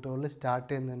നമുക്ക് ട്യൂട്ടോറിയൽ സ്റ്റാർട്ട്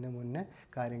ചെയ്യുന്നതിന് മുന്നേ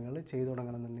കാര്യങ്ങൾ ചെയ്തു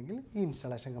തുടങ്ങണമെന്നുണ്ടെങ്കിൽ ഈ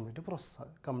ഇൻസ്റ്റാളേഷൻ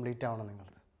കംപ്ലീറ്റ് ആവണം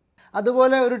നിങ്ങളത്.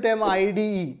 അതുപോലെ ഒരു term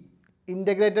IDE,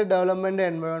 integrated development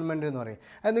environment എന്ന് പറയും.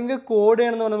 അത് നിങ്ങൾക്ക് കോഡ്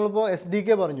ചെയ്യണമെന്ന് പറഞ്ഞാൽ നമ്മളിപ്പോൾ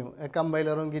SDK പറഞ്ഞു,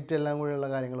 കമ്പൈലറും കിറ്റ് എല്ലാം കൂടെയുള്ള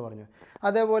കാര്യങ്ങൾ പറഞ്ഞു.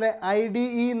 അതേപോലെ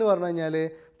IDE എന്ന് പറഞ്ഞു കഴിഞ്ഞാൽ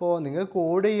ഇപ്പോൾ നിങ്ങൾ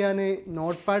കോഡ് ചെയ്യാൻ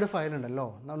നോട്ട് പാഡ് ഫയൽ ഉണ്ടല്ലോ,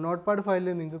 നോട്ട് പാഡ്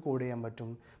ഫയലിൽ നിങ്ങൾക്ക് കോഡ് ചെയ്യാൻ പറ്റും.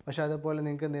 പക്ഷേ അതേപോലെ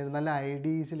നിങ്ങൾക്ക് എന്ത് ചെയ്യും, നല്ല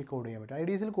IDEസിൽ കോഡ് ചെയ്യാൻ പറ്റും.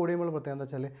 IDEസിൽ കോഡ് ചെയ്യുമ്പോൾ പ്രത്യേകം എന്താ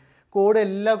വെച്ചാൽ കോഡ്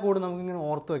എല്ലാ കോഡും നമുക്കിങ്ങനെ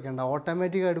ഓർത്ത് വെക്കേണ്ട,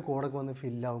 ഓട്ടോമാറ്റിക്കായിട്ട് കോഡൊക്കെ വന്ന്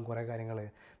ഫില്ലാവും. കുറേ കാര്യങ്ങൾ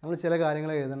നമ്മൾ ചില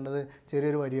കാര്യങ്ങൾ എഴുതേണ്ടത്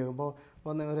ചെറിയൊരു വരിയാകും.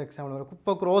 ഇപ്പോൾ ഒരു എക്സാമ്പിൾ പറയാം,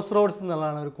 ഇപ്പോൾ Crossroads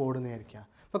എന്നുള്ളതാണ് ഒരു കോഡ് എന്ന് വിചാരിക്കുക.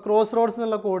 ഇപ്പോൾ Crossroads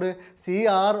എന്നുള്ള കോഡ്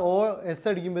CROS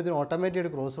അടിക്കുമ്പോഴത്തേനും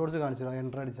ഓട്ടോമാറ്റിക്കായിട്ട് Crossroads കാണിച്ചില്ല,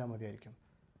 എൻ്റർ അടിച്ചാൽ മതിയായിരിക്കും.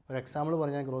 ഒരു എക്സാമ്പിൾ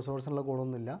പറഞ്ഞാൽ Crossroads എന്നുള്ള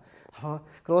കോഡൊന്നുമില്ല. അപ്പോൾ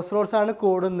Crossroads ആണ്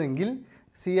കോഡെന്നെങ്കിൽ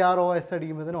CROS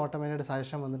അടിക്കുമ്പോഴത്തേനും ഓട്ടോമാറ്റിക്കായിട്ട്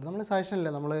സജഷൻ വന്നിട്ട് നമ്മൾ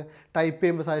സജഷനില്ല, നമ്മൾ ടൈപ്പ്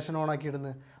ചെയ്യുമ്പോൾ സജഷൻ ഓൺ ആക്കി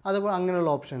ഇടുന്നത്. അതുപോലെ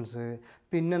അങ്ങനെയുള്ള ഓപ്ഷൻസ്.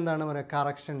 പിന്നെന്താണ് പറയുക,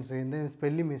 കറക്ഷൻസ്, എന്തെങ്കിലും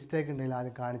സ്പെല്ലിംഗ് മിസ്റ്റേക്ക് ഉണ്ടെങ്കിൽ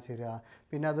ആദ്യം കാണിച്ചു തരിക.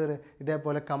 പിന്നെ അത്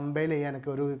ഇതേപോലെ കമ്പൈൽ ചെയ്യാനൊക്കെ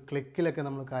ഒരു ക്ലിക്കിലൊക്കെ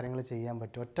നമ്മൾ കാര്യങ്ങൾ ചെയ്യാൻ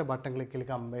പറ്റും. ഒറ്റ ബട്ടൺ ക്ലിക്കിൽ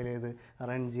കമ്പൈൽ ചെയ്ത്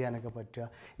റൺ ചെയ്യാനൊക്കെ പറ്റുക.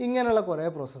 ഇങ്ങനെയുള്ള കുറേ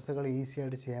പ്രോസസ്സുകൾ ഈസി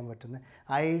ആയിട്ട് ചെയ്യാൻ പറ്റുന്ന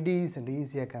IDEs ഉണ്ട്,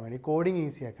 ഈസി ആക്കാൻ വേണ്ടി, കോഡിങ്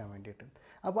ഈസി ആക്കാൻ വേണ്ടിയിട്ട്.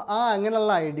 അപ്പോൾ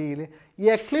അങ്ങനെയുള്ള IDEയിൽ ഈ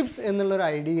എക്ലിപ്സ് എന്നുള്ളൊരു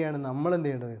IDEയാണ് നമ്മൾ എന്ത്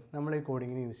ചെയ്യേണ്ടത്, നമ്മൾ ഈ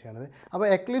കോഡിങ്ങിന് യൂസ് ചെയ്യേണ്ടത്. അപ്പോൾ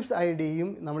എക്ലിപ്സ് IDEയും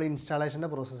നമ്മൾ ഇൻസ്റ്റാളേഷൻ്റെ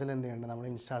പ്രോസസ്സിൽ എന്ത് ചെയ്യേണ്ടത്, നമ്മൾ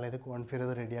ഇൻസ്റ്റാൾ ചെയ്ത് കോൺഫിഗർ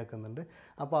ചെയ്ത് റെഡിയാക്കുന്നുണ്ട്.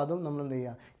 അപ്പോൾ അതും നമ്മൾ എന്ത്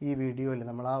ചെയ്യുക, ഈ വീഡിയോയിൽ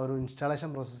നമ്മൾ ആ ഒരു ഇൻസ്റ്റാളേഷൻ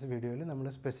പ്രോസസ്സ് വീഡിയോയിൽ നമ്മൾ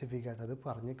സ്പെസിഫിക് ആയിട്ട് അത്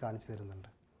പറഞ്ഞ് കാണിച്ചു തരുന്നുണ്ട്.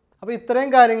 അപ്പോൾ ഇത്രയും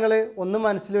കാര്യങ്ങൾ ഒന്ന്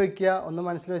മനസ്സിൽ വയ്ക്കുക. ഒന്ന്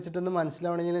മനസ്സിൽ വെച്ചിട്ടൊന്ന്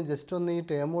മനസ്സിലാവണമെങ്കിൽ ജസ്റ്റ് ഒന്ന് ഈ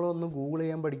ടേമുകളൊന്ന് ഗൂഗിൾ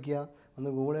ചെയ്യാൻ പഠിക്കുക. ഒന്ന്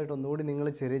ഗൂഗിളായിട്ട് ഒന്നുകൂടി നിങ്ങൾ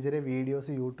ചെറിയ ചെറിയ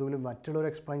വീഡിയോസ് യൂട്യൂബിൽ മറ്റുള്ളവർ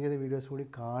എക്സ്പ്ലെയിൻ ചെയ്ത വീഡിയോസ് കൂടി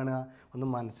കാണുക, ഒന്ന്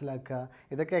മനസ്സിലാക്കുക.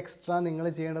 ഇതൊക്കെ എക്സ്ട്രാ നിങ്ങൾ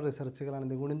ചെയ്യേണ്ട റിസർച്ചുകളാണ്,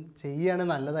 ഇതും കൂടി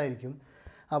ചെയ്യുകയാണെങ്കിൽ നല്ലതായിരിക്കും.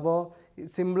 അപ്പോൾ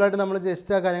സിമ്പിളായിട്ട് നമ്മൾ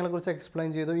ജസ്റ്റ് ആ കാര്യങ്ങളെക്കുറിച്ച് എക്സ്പ്ലെയിൻ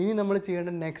ചെയ്തു. ഇനി നമ്മൾ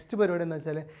ചെയ്യേണ്ട നെക്സ്റ്റ് പരിപാടി എന്താ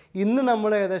വെച്ചാൽ, ഇന്ന്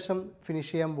നമ്മൾ ഏകദേശം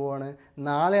ഫിനിഷ് ചെയ്യാൻ പോവാണ്.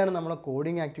 നാളെയാണ് നമ്മളെ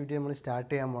കോഡിങ് ആക്ടിവിറ്റി നമ്മൾ സ്റ്റാർട്ട്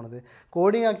ചെയ്യാൻ പോണത്.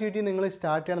 കോഡിങ് ആക്ടിവിറ്റി നിങ്ങൾ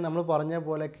സ്റ്റാർട്ട് ചെയ്യണം, നമ്മൾ പറഞ്ഞ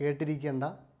പോലെ കേട്ടിരിക്കേണ്ട,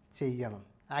 ചെയ്യണം,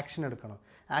 ആക്ഷൻ എടുക്കണം.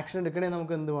 ആക്ഷൻ എടുക്കണമെങ്കിൽ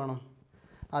നമുക്ക് എന്ത് വേണം,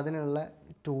 അതിനുള്ള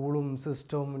ടൂളും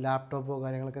സിസ്റ്റവും ലാപ്ടോപ്പോ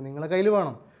കാര്യങ്ങളൊക്കെ നിങ്ങളുടെ കയ്യിൽ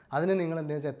വേണം. അതിന് നിങ്ങൾ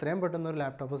എന്താ വെച്ചാൽ എത്രയും പെട്ടെന്ന് ഒരു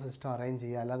ലാപ്ടോപ്പോ സിസ്റ്റം അറേഞ്ച്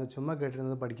ചെയ്യുക. അല്ലാതെ ചുമ്മാ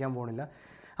കേട്ടിരുന്നത് പഠിക്കാൻ പോകുന്നില്ല.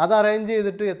 അത് അറേഞ്ച്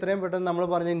ചെയ്തിട്ട് എത്രയും പെട്ടെന്ന് നമ്മൾ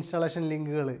പറഞ്ഞ ഇൻസ്റ്റാളേഷൻ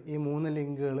ലിങ്കുകൾ, ഈ 3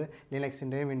 ലിങ്കുകൾ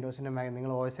ലിനക്സിൻ്റെയും വിൻഡോസിൻ്റെയും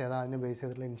നിങ്ങൾ OS ഏതാ അതിന് ബേസ്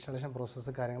ചെയ്തിട്ടുള്ള ഇൻസ്റ്റാളേഷൻ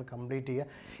പ്രോസസ്സ് കാര്യങ്ങൾ കംപ്ലീറ്റ്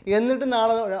ചെയ്യുക. എന്നിട്ട്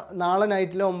നാളെ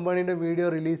നൈറ്റിലോ 9 മണിയുടെ വീഡിയോ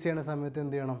റിലീസ് ചെയ്യുന്ന സമയത്ത്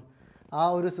എന്ത് ചെയ്യണം, ആ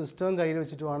ഒരു സിസ്റ്റവും കയ്യിൽ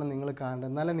വെച്ചിട്ട് വേണം നിങ്ങൾ കാണേണ്ടത്.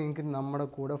 എന്നാലേ നിങ്ങൾക്ക് നമ്മുടെ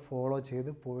കൂടെ ഫോളോ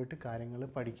ചെയ്ത് പോയിട്ട് കാര്യങ്ങൾ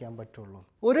പഠിക്കാൻ പറ്റുള്ളൂ.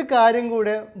 ഒരു കാര്യം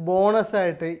കൂടെ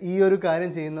ബോണസായിട്ട് ഈ ഒരു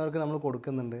കാര്യം ചെയ്യുന്നവർക്ക് നമ്മൾ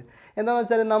കൊടുക്കുന്നുണ്ട്. എന്താണെന്ന്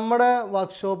വെച്ചാൽ നമ്മുടെ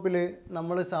വർക്ക്ഷോപ്പിൽ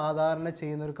നമ്മൾ സാധാരണ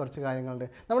ചെയ്യുന്ന ഒരു കുറച്ച് കാര്യങ്ങളുണ്ട്.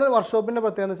 നമ്മുടെ വർക്ക്ഷോപ്പിൻ്റെ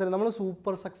പ്രത്യേകത എന്ന് വെച്ചാൽ നമ്മൾ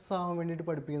സൂപ്പർ സക്സസ് ആവാൻ വേണ്ടിയിട്ട്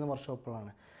പഠിപ്പിക്കുന്ന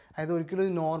വർക്ക്ഷോപ്പുകളാണ്. അതായത് ഒരിക്കലും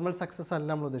ഒരു നോർമൽ സക്സസ് അല്ല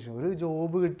നമ്മൾ ഉദ്ദേശിക്കുന്നത്. ഒരു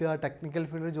ജോബ് കിട്ടുക, ടെക്നിക്കൽ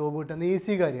ഫീൽഡിൽ ജോബ് കിട്ടുക എന്ന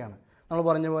ഈസി കാര്യമാണ്. നമ്മൾ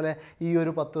പറഞ്ഞ പോലെ ഈ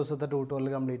ഒരു 10 ദിവസത്തെ ട്യൂട്ടോറിയൽ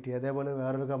കംപ്ലീറ്റ് ചെയ്യുക, അതേപോലെ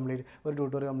വേറൊരു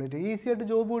ട്യൂട്ടോറിയൽ കംപ്ലീറ്റ് ചെയ്യുക, ഈസി ആയിട്ട്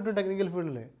ജോബ് കിട്ടും ടെക്നിക്കൽ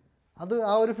ഫീൽഡിൽ. അത്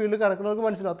ആ ഒരു ഫീൽഡിൽ കിടക്കുന്നവർക്ക്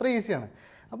മനസ്സിലാവും, അത്ര ഈസിയാണ്.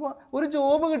 അപ്പോൾ ഒരു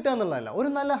ജോബ് കിട്ടുക എന്നുള്ളതല്ല,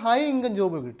 ഒരു നല്ല ഹൈ ഇൻകം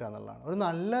ജോബ് കിട്ടുക എന്നുള്ളതാണ്. ഒരു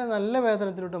നല്ല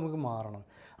വേതനത്തിലോട്ട് നമുക്ക് മാറണം.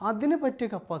 അതിന് പറ്റിയ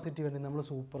കപ്പാസിറ്റി വേണ്ടി നമ്മൾ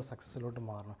സൂപ്പർ സക്സസ്സിലോട്ട്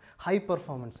മാറണം. ഹൈ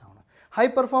പെർഫോമൻസ് ആവണം. ഹൈ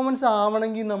പെർഫോമൻസ്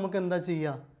ആവണമെങ്കിൽ നമുക്ക് എന്താ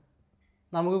ചെയ്യുക,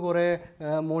 നമുക്ക് കുറേ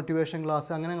മോട്ടിവേഷൻ ക്ലാസ്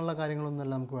അങ്ങനെയുള്ള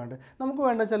കാര്യങ്ങളൊന്നുമല്ല നമുക്ക് വേണ്ടത്. നമുക്ക്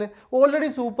വേണ്ടത് വെച്ചാൽ ഓൾറെഡി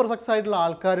സൂപ്പർ സക്സസ് ആയിട്ടുള്ള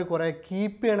ആൾക്കാർ കുറേ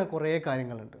കീപ്പ് ചെയ്യണ കുറേ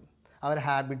കാര്യങ്ങളുണ്ട്. അവരുടെ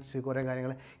ഹാബിറ്റ്സ്, കുറേ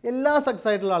കാര്യങ്ങൾ, എല്ലാ സക്സസ്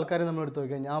ആയിട്ടുള്ള ആൾക്കാരും നമ്മൾ എടുത്ത്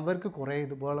നോക്കി കഴിഞ്ഞാൽ അവർക്ക് കുറേ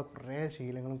ഇതുപോലുള്ള കുറേ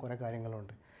ശീലങ്ങളും കുറേ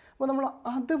കാര്യങ്ങളുണ്ട്. അപ്പോൾ നമ്മൾ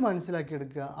അത്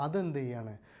മനസ്സിലാക്കിയെടുക്കുക. അതെന്ത്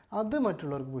ചെയ്യാണ്, അത്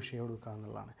മറ്റുള്ളവർക്ക് പുഷ് ചെയ്ത് കൊടുക്കുക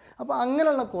എന്നുള്ളതാണ്. അപ്പോൾ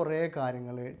അങ്ങനെയുള്ള കുറേ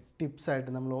കാര്യങ്ങൾ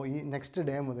ടിപ്സായിട്ട് നമ്മൾ ഈ നെക്സ്റ്റ്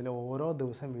ഡേ മുതൽ ഓരോ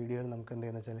ദിവസം വീഡിയോയിൽ നമുക്ക് എന്ത്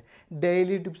ചെയ്യുന്നത് വെച്ചാൽ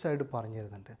ഡെയിലി ടിപ്സായിട്ട് പറഞ്ഞു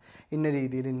തരുന്നുണ്ട്. ഇന്ന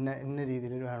രീതിയിൽ ഇന്ന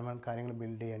രീതിയിൽ വേണം കാര്യങ്ങൾ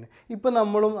ബിൽഡ് ചെയ്യാൻ. ഇപ്പോൾ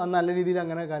നമ്മളും നല്ല രീതിയിൽ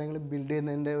അങ്ങനെ കാര്യങ്ങൾ ബിൽഡ്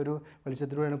ചെയ്യുന്നതിൻ്റെ ഒരു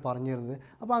വെളിച്ചത്തിലൂടെയാണ് പറഞ്ഞു തരുന്നത്.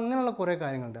 അപ്പോൾ അങ്ങനെയുള്ള കുറേ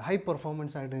കാര്യങ്ങളുണ്ട്. ഹൈ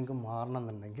പെർഫോമൻസ് ആയിട്ട് നിങ്ങൾക്ക് മാറണം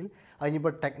എന്നുണ്ടെങ്കിൽ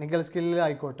അതിനിപ്പോൾ ടെക്നിക്കൽ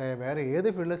സ്കില്ലിലായിക്കോട്ടെ വേറെ ഏത്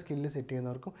ഫീൽഡിലെ സ്കില്ല് സെറ്റ്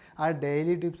ചെയ്യുന്നവർക്കും ആ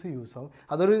ഡെയിലി ടിപ്സ് യൂസ് ആവും.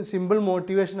 അതൊരു സിമ്പിൾ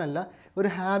മോട്ടിവേഷൻ അല്ല, ഒരു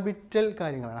ഹാബിറ്റൽ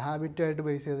കാര്യങ്ങളാണ്. ഹാബിറ്റായിട്ട്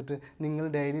ബേസ് ചെയ്തിട്ട് നിങ്ങൾ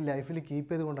ഡെയിലി ലൈഫിൽ കീപ്പ്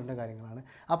ചെയ്ത് കൊണ്ടുവരേണ്ട കാര്യങ്ങളാണ്.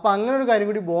 അപ്പോൾ അങ്ങനെ ഒരു കാര്യം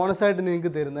കൂടി ബോണസായിട്ട്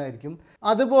നിങ്ങൾക്ക് തരുന്നതായിരിക്കും.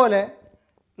 അതുപോലെ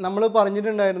നമ്മൾ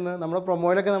പറഞ്ഞിട്ടുണ്ടായിരുന്നു, നമ്മുടെ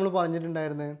പ്രൊമോയിലൊക്കെ നമ്മൾ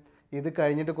പറഞ്ഞിട്ടുണ്ടായിരുന്നു, ഇത്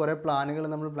കഴിഞ്ഞിട്ട് കുറേ പ്ലാനുകൾ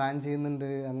നമ്മൾ പ്ലാൻ ചെയ്യുന്നുണ്ട്,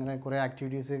 അങ്ങനെ കുറേ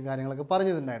ആക്ടിവിറ്റീസ് കാര്യങ്ങളൊക്കെ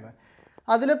പറഞ്ഞിട്ടുണ്ടായിരുന്നു.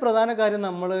 അതിലെ പ്രധാന കാര്യം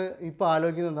നമ്മൾ ഇപ്പോൾ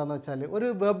ആലോചിക്കുന്നത് എന്താണെന്ന് വെച്ചാൽ ഒരു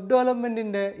വെബ്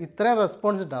ഡെവലപ്മെൻറ്റിൻ്റെ ഇത്രയും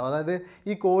റെസ്പോൺസ് ഉണ്ടാവും. അതായത്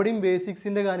ഈ കോഡിങ്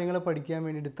ബേസിക്സിൻ്റെ കാര്യങ്ങൾ പഠിക്കാൻ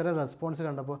വേണ്ടിയിട്ട് ഇത്രയും റെസ്പോൺസ്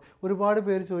കണ്ടപ്പോൾ ഒരുപാട്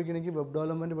പേര് ചോദിക്കണമെങ്കിൽ വെബ്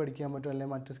ഡെവലപ്മെൻറ്റ് പഠിക്കാൻ പറ്റും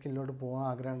അല്ലെങ്കിൽ മറ്റ് സ്കില്ലിലോട്ട് പോകാൻ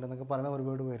ആഗ്രഹമുണ്ട് എന്നൊക്കെ പറയുന്ന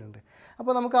ഒരുപാട് പേരുണ്ട്.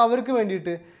 അപ്പോൾ നമുക്ക് അവർക്ക്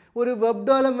വേണ്ടിയിട്ട് ഒരു വെബ്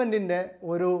ഡെവലപ്മെൻറ്റിൻ്റെ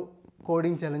ഒരു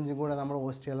കോഡിങ് ചലഞ്ചും കൂടെ നമ്മൾ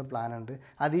ഹോസ്റ്റ് ചെയ്യാനുള്ള പ്ലാനുണ്ട്.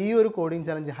 അത് ഈ ഒരു കോഡിങ്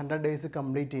ചലഞ്ച് 100 ഡേയ്സ്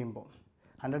കംപ്ലീറ്റ് ചെയ്യുമ്പോൾ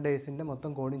 100 ഡേയ്സിൻ്റെ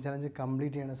മൊത്തം കോഡിങ് ചലഞ്ച്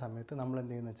കംപ്ലീറ്റ് ചെയ്യുന്ന സമയത്ത് നമ്മൾ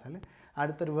എന്ത് ചെയ്യുന്നത് വെച്ചാൽ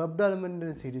അടുത്തൊരു വെബ് ഡെവലപ്മെൻറ്റിൻ്റെ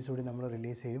ഒരു സീരീസ് കൂടി നമ്മൾ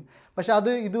റിലീസ് ചെയ്യും. പക്ഷേ അത്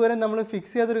ഇതുവരെ നമ്മൾ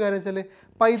ഫിക്സ് ചെയ്തൊരു കാര്യം വെച്ചാൽ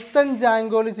പൈത്തൺ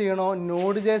ജാങ്കോയിൽ ചെയ്യണോ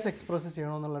നോഡ് ജെഎസ് എക്സ്പ്രസ്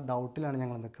ചെയ്യണോ എന്നുള്ള ഡൗട്ടിലാണ്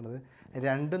ഞങ്ങൾ നിൽക്കുന്നത്.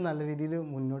 രണ്ടും നല്ല രീതിയിൽ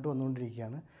മുന്നോട്ട്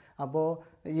വന്നുകൊണ്ടിരിക്കുകയാണ്. അപ്പോൾ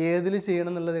ഏതിൽ ചെയ്യണം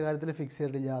എന്നുള്ള കാര്യത്തിൽ ഫിക്സ്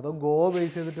ചെയ്തിട്ടില്ല, അതോ ഗോ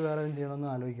ബേസ് ചെയ്തിട്ട് വേറെ എന്തും ചെയ്യണമെന്ന്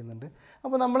ആലോചിക്കുന്നുണ്ട്.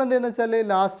 അപ്പോൾ നമ്മൾ എന്തെന്ന് വെച്ചാൽ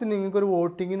ലാസ്റ്റ് നിങ്ങൾക്കൊരു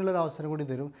വോട്ടിങ്ങിനുള്ളൊരു അവസരം കൂടി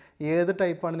തരും. ഏത്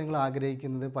ടൈപ്പാണ് നിങ്ങൾ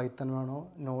ആഗ്രഹിക്കുന്നത്, പൈത്തൺ വേണോ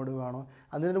നോഡ് വേണോ,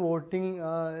 അതിനൊരു വോട്ടിംഗ്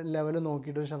ലെവൽ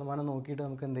നോക്കിയിട്ട് ഒരു ശതമാനം നോക്കിയിട്ട്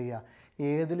നമുക്ക് എന്ത് ചെയ്യുക,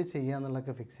 ഏതിൽ ചെയ്യുക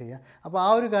എന്നുള്ളതൊക്കെ ഫിക്സ് ചെയ്യുക. അപ്പോൾ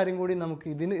ആ ഒരു കാര്യം കൂടി നമുക്ക്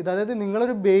അതായത്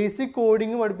നിങ്ങളൊരു ബേസിക്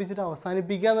കോഡിങ് പഠിപ്പിച്ചിട്ട്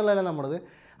അവസാനിപ്പിക്കുക എന്നുള്ളതല്ല നമ്മളത്.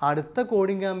 അടുത്ത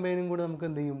കോഡിങ് ക്യാമ്പയിനും കൂടെ നമുക്ക്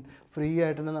എന്ത് ചെയ്യും, ഫ്രീ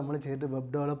ആയിട്ട് തന്നെ നമ്മൾ ചെയ്തിട്ട്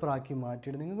വെബ് ഡെവലപ്പർ ആക്കി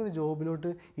മാറ്റിയിട്ട് നിങ്ങൾക്കൊരു ജോബിലോട്ട്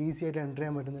ഈസി ആയിട്ട് എൻ്റർ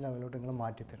ചെയ്യാൻ പറ്റുന്ന ലെവലിലോട്ട് നിങ്ങൾ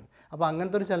മാറ്റിത്തരും. അപ്പോൾ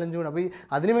അങ്ങനത്തെ ഒരു ചലഞ്ച് കൂടെ. അപ്പോൾ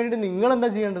അതിന് വേണ്ടിയിട്ട് നിങ്ങളെന്താ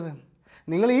ചെയ്യേണ്ടത്,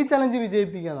 നിങ്ങൾ ഈ ചലഞ്ച്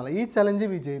വിജയിപ്പിക്കുക എന്നുള്ള, ഈ ചലഞ്ച്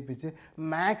വിജയിപ്പിച്ച്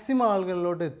മാക്സിമം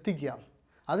ആളുകളിലോട്ട് എത്തിക്കുക.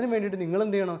 അതിന് വേണ്ടിയിട്ട് നിങ്ങൾ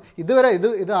എന്ത് ചെയ്യണം,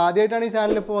 ഇത് ആദ്യമായിട്ടാണ് ഈ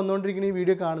ചാനൽ ഇപ്പോൾ വന്നുകൊണ്ടിരിക്കുന്ന ഈ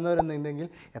വീഡിയോ കാണുന്നവരെന്നുണ്ടെങ്കിൽ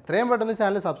എത്രയും പെട്ടെന്ന്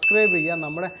ചാനൽ സബ്സ്ക്രൈബ് ചെയ്യുക.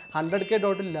 നമ്മുടെ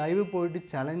 100K പോയിട്ട്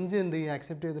ചലഞ്ച് എന്ത് ചെയ്യുക,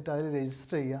 ആക്സെപ്റ്റ് ചെയ്തിട്ട് അതിൽ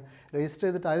രജിസ്റ്റർ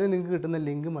ചെയ്തിട്ട് അതിൽ നിങ്ങൾക്ക് കിട്ടുന്ന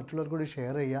ലിങ്ക് മറ്റുള്ളവർക്ക് കൂടി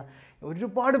ഷെയർ ചെയ്യുക.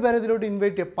 ഒരുപാട് പേരെ ഇതിലോട്ട്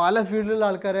ഇൻവൈറ്റ് ചെയ്യുക. പല ഫീൽഡിലുള്ള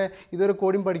ആൾക്കാരെ ഇതുവരെ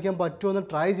കോഡിങ് പഠിക്കാൻ പറ്റുമെന്ന്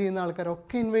ട്രൈ ചെയ്യുന്ന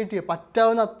ആൾക്കാരൊക്കെ ഇൻവൈറ്റ് ചെയ്യുക.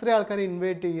 പറ്റാവുന്ന അത്രയും ആൾക്കാരെ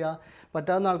ഇൻവൈറ്റ് ചെയ്യുക.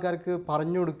 പറ്റാവുന്ന ആൾക്കാർക്ക്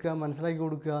പറഞ്ഞു കൊടുക്കുക, മനസ്സിലാക്കി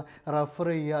കൊടുക്കുക, റെഫർ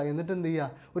ചെയ്യുക. എന്നിട്ട് എന്ത്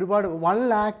ചെയ്യുക, ഒരുപാട് 1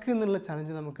 lakh എന്നുള്ള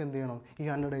ചലഞ്ച് നമുക്ക് എന്ത് ചെയ്യണം, ഈ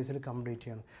 100 ഡേയ്സിൽ കംപ്ലീറ്റ്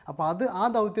ചെയ്യണം. അപ്പോൾ ആ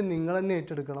ദൗത്യം നിങ്ങൾ തന്നെ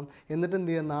ഏറ്റെടുക്കണം. എന്നിട്ട്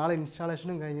എന്ത് ചെയ്യുക, നാളെ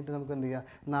ഇൻസ്റ്റാളേഷനും കഴിഞ്ഞിട്ട് നമുക്ക് എന്ത് ചെയ്യുക,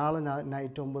 നാളെ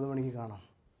നൈറ്റ് 9 മണിക്ക് കാണാം.